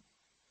wonderful.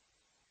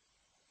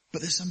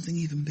 But there's something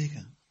even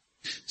bigger.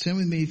 Turn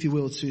with me, if you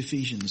will, to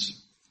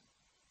Ephesians.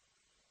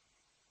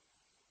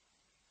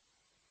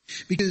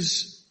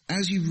 Because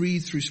as you read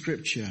through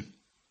Scripture,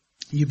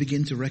 you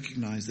begin to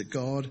recognize that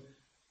God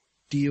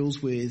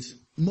deals with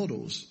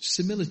models,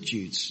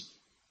 similitudes.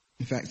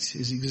 In fact,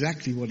 is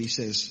exactly what he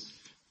says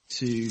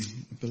to,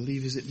 I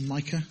believe, is it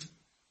Micah?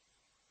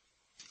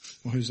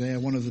 Or Hosea,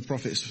 one of the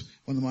prophets,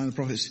 one of the minor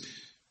prophets.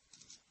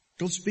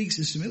 God speaks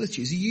in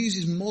similitudes. He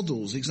uses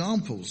models,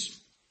 examples,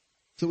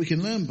 that we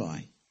can learn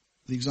by.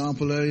 The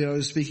example earlier I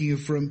was speaking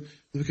of from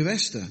the book of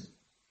Esther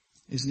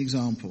is an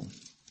example.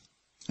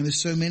 And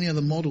there's so many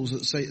other models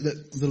that say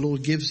that the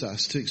Lord gives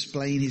us to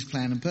explain his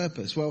plan and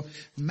purpose. Well,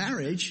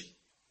 marriage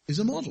is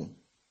a model.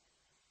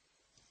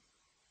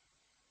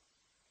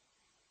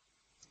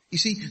 You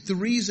see, the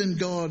reason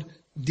God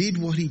did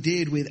what he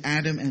did with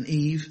Adam and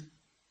Eve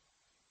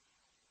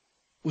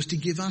was to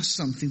give us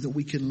something that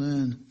we can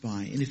learn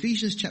by. In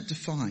Ephesians chapter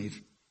 5,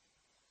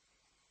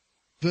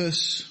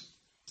 verse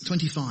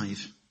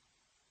 25.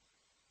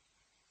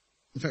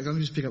 In fact, let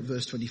me just pick up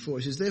verse 24.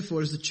 It says,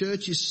 therefore, as the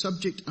church is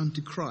subject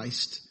unto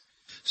Christ,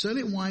 so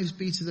let wives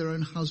be to their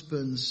own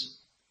husbands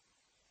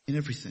in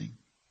everything.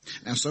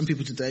 Now, some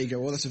people today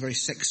go, that's a very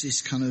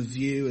sexist kind of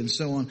view and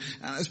so on.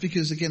 And that's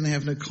because, again, they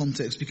have no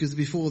context. Because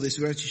before this,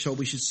 we were actually told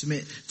we should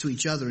submit to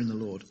each other in the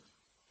Lord.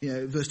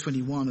 Verse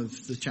 21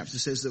 of the chapter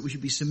says that we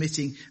should be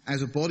submitting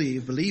as a body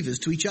of believers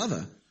to each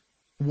other.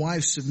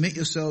 Wives, submit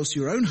yourselves to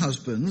your own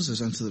husbands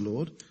as unto the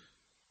Lord.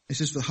 It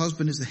says, for the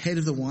husband is the head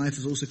of the wife,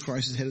 as also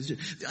Christ is the head of the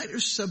church. The idea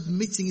of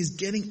submitting is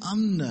getting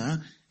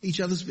under each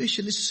other's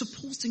mission. It's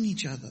supporting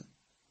each other.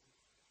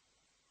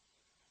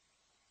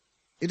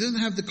 It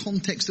doesn't have the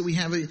context that we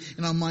have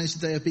in our minds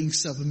today of being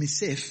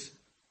submissive.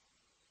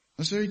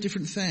 That's a very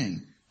different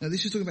thing. Now,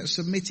 this is talking about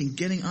submitting,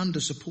 getting under,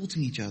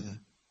 supporting each other.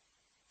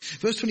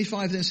 Verse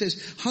 25 then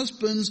says,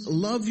 husbands,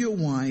 love your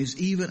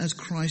wives even as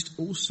Christ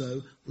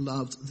also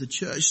loved the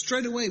church.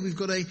 Straight away, we've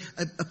got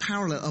a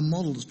parallel, a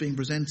model that's being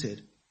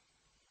presented.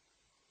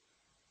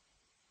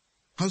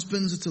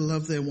 Husbands are to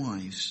love their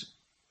wives.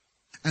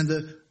 And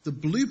the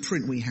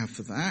blueprint we have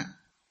for that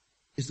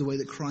is the way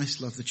that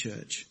Christ loved the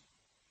church.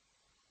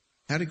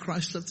 How did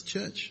Christ love the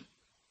church?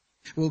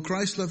 Well,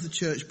 Christ loved the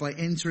church by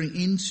entering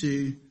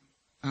into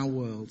our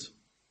world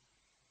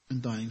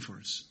and dying for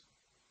us.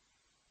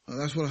 Well,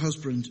 that's what a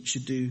husband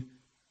should do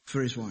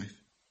for his wife.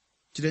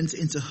 Should enter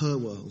into her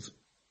world.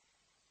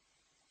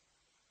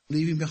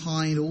 Leaving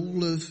behind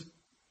all of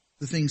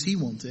the things he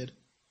wanted.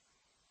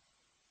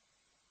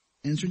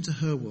 Enter into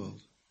her world.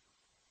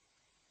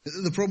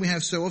 The problem we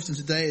have so often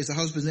today is the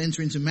husbands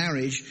enter into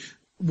marriage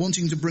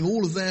wanting to bring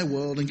all of their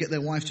world and get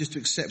their wife just to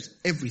accept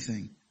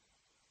everything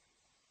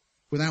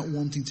without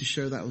wanting to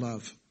show that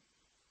love.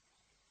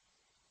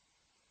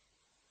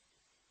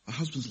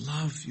 Husbands,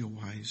 love your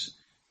wives,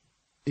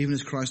 even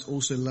as Christ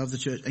also loved the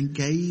church and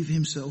gave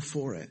himself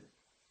for it.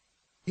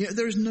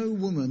 There is no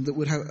woman that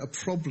would have a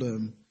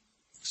problem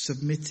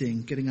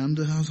submitting, getting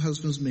under her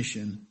husband's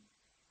mission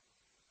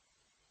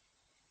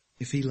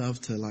if he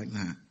loved her like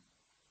that.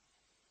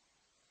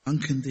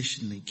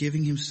 Unconditionally,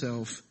 giving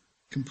himself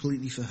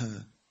completely for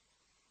her.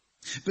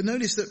 But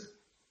notice that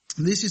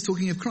this is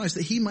talking of Christ,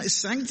 that he might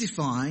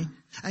sanctify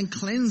and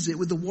cleanse it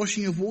with the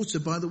washing of water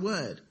by the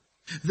word.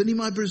 That he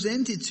might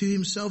present it to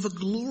himself a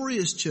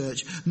glorious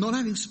church, not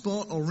having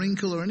spot or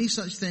wrinkle or any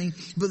such thing,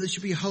 but that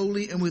should be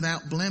holy and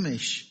without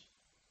blemish.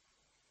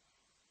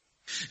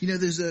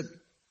 There's a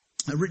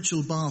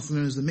ritual bath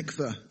known as the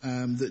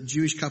mikveh that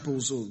Jewish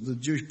couples or the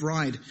Jewish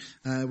bride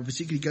will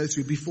particularly go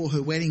through before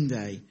her wedding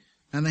day.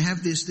 And they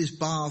have this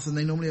bath, and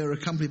they normally are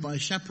accompanied by a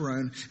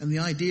chaperone. And the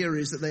idea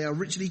is that they are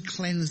ritually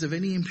cleansed of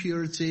any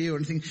impurity or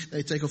anything.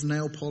 They take off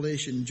nail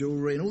polish and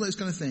jewelry and all those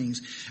kind of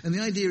things. And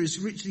the idea is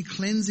ritually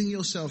cleansing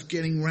yourself,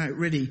 getting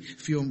ready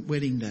for your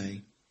wedding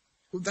day.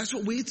 Well, that's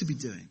what we're to be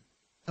doing.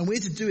 And we're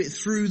to do it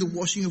through the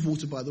washing of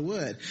water by the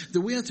word. That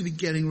we are to be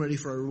getting ready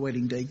for our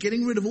wedding day,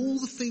 getting rid of all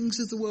the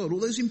things of the world, all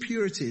those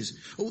impurities,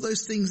 all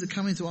those things that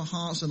come into our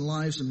hearts and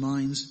lives and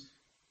minds.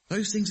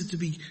 Those things are to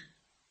be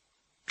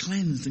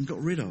cleansed and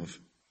got rid of.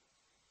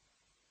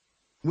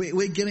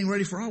 We're getting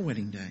ready for our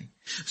wedding day.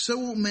 So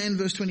ought men,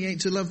 verse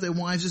 28, to love their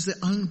wives as their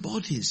own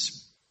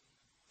bodies.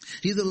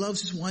 He that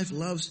loves his wife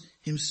loves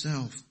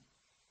himself.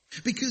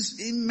 Because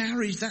in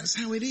marriage, that's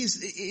how it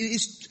is. It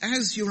is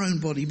as your own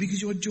body,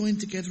 because you are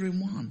joined together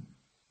in one.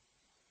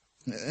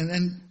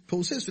 And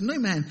Paul says, for no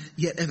man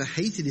yet ever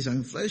hated his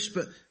own flesh,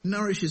 but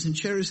nourishes and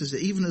cherishes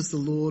it, even as the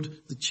Lord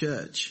the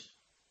church.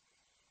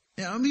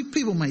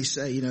 People may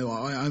say, I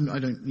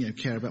don't,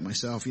 care about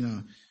myself,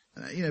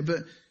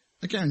 but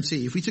I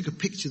guarantee if we took a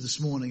picture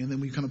this morning and then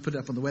we kind of put it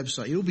up on the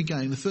website, you'll be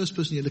going, the first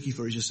person you're looking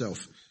for is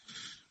yourself.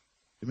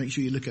 To make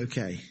sure you look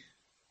okay.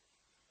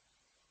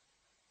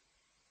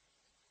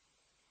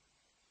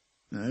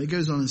 Now, it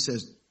goes on and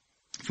says,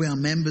 if we are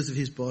members of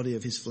his body,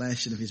 of his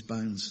flesh and of his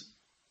bones.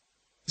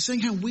 It's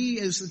saying how we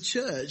as the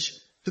church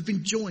have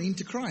been joined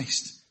to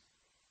Christ.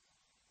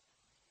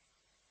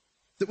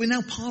 That we're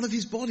now part of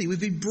his body. We've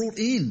been brought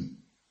in.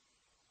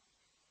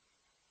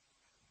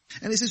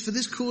 And it says, for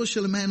this cause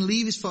shall a man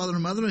leave his father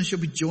and mother and shall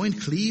be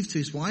joined, cleaved to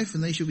his wife,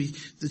 and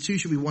the two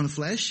shall be one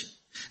flesh.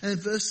 And in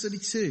verse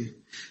 32,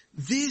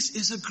 this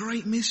is a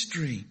great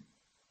mystery.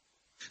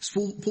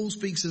 Paul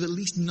speaks of at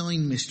least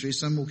 9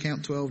 mysteries. Some will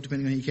count 12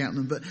 depending on how you count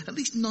them, but at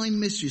least 9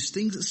 mysteries,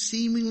 things that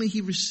seemingly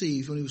he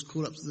received when he was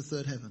called up to the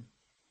third heaven.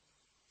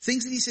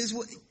 Things that he says,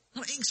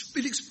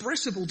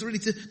 inexpressible to really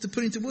to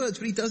put into words,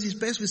 but he does his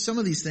best with some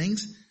of these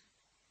things.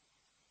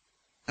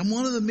 And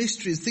one of the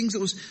mysteries, things that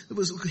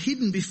was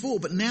hidden before,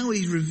 but now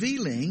he's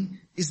revealing,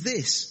 is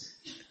this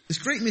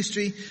great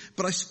mystery,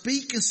 but I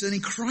speak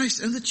concerning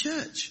Christ and the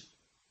church.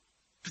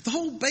 The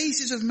whole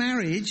basis of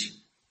marriage,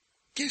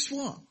 guess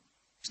what?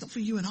 It's not for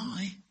you and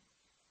I.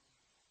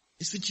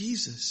 It's for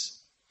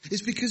Jesus.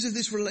 It's because of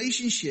this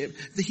relationship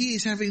that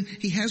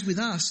he has with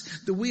us,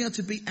 that we are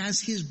to be as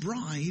his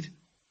bride,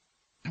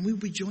 and we will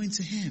be joined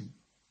to him.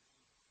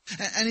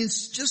 And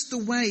it's just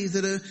the way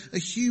that a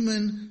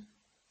human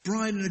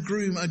bride and a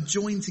groom are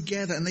joined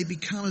together and they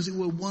become, as it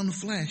were, one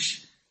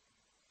flesh.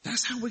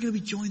 That's how we're going to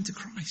be joined to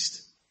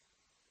Christ.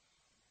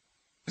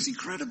 That's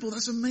incredible.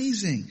 That's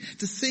amazing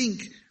to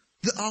think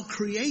that our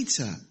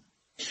Creator,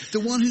 the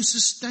one who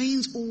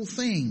sustains all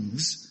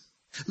things,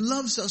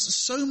 loves us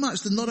so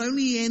much that not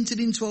only he entered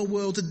into our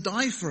world to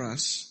die for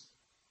us,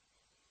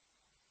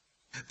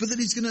 but that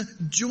he's going to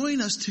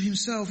join us to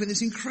himself in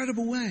this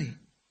incredible way.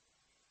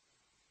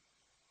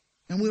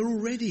 And we're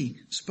already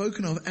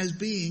spoken of as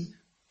being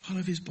part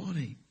of his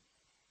body.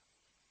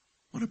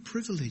 What a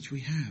privilege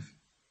we have.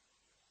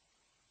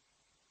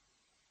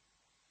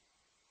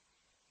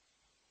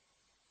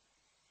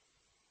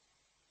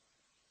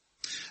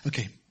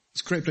 Okay,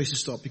 it's a great place to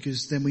stop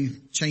because then we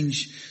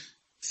change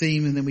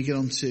theme and then we get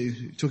on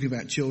to talking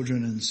about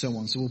children and so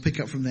on. So we'll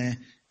pick up from there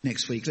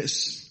next week.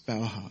 Let's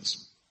bow our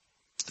hearts.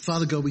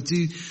 Father God, we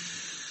do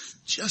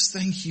just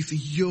thank you for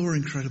your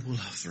incredible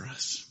love for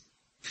us.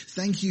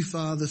 Thank you,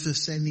 Father, for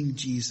sending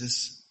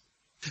Jesus.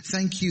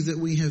 Thank you that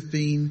we have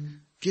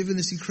been given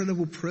this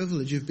incredible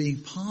privilege of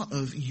being part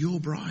of your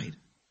bride,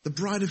 the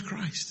bride of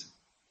Christ.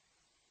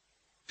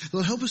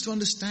 Lord, help us to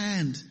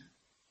understand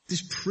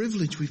this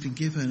privilege we've been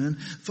given.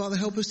 And Father,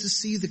 help us to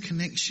see the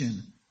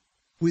connection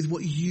with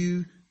what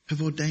you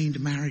have ordained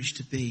marriage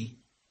to be.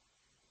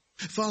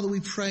 Father, we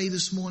pray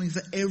this morning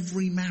for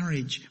every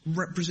marriage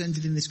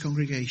represented in this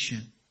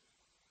congregation.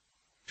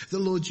 That,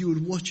 Lord, you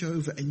would watch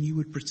over and you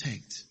would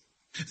protect.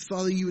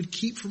 Father, you would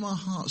keep from our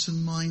hearts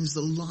and minds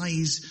the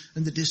lies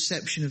and the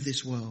deception of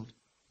this world.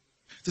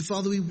 That,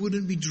 Father, we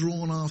wouldn't be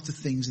drawn after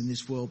things in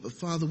this world, but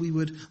Father, we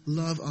would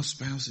love our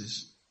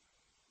spouses.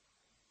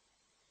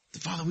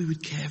 That, Father, we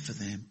would care for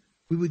them.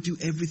 We would do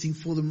everything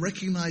for them,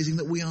 recognizing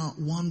that we are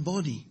one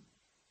body.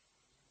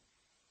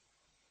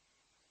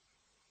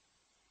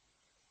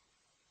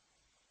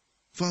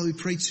 Father, we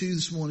pray too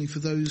this morning for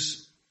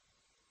those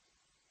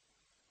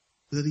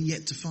that are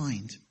yet to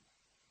find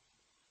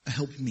a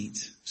helpmeet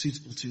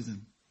suitable to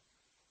them.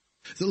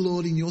 That,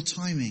 Lord, in your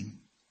timing,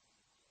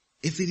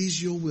 if it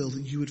is your will,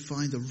 that you would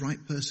find the right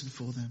person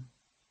for them.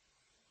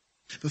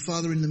 But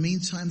Father, in the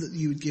meantime, that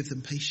you would give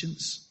them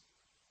patience,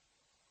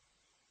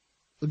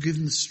 or give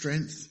them the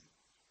strength,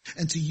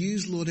 and to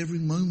use, Lord, every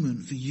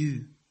moment for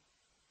you.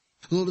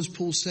 Lord, as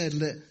Paul said,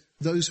 let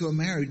those who are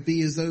married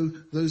be as though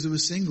those who are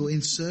single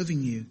in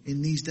serving you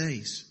in these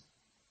days.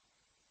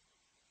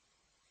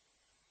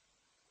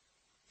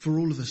 For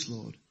all of us,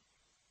 Lord,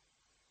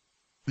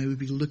 may we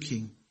be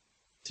looking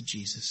to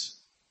Jesus,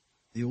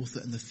 the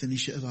author and the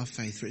finisher of our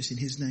faith. For it's in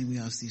his name we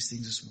ask these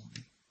things this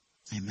morning.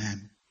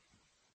 Amen.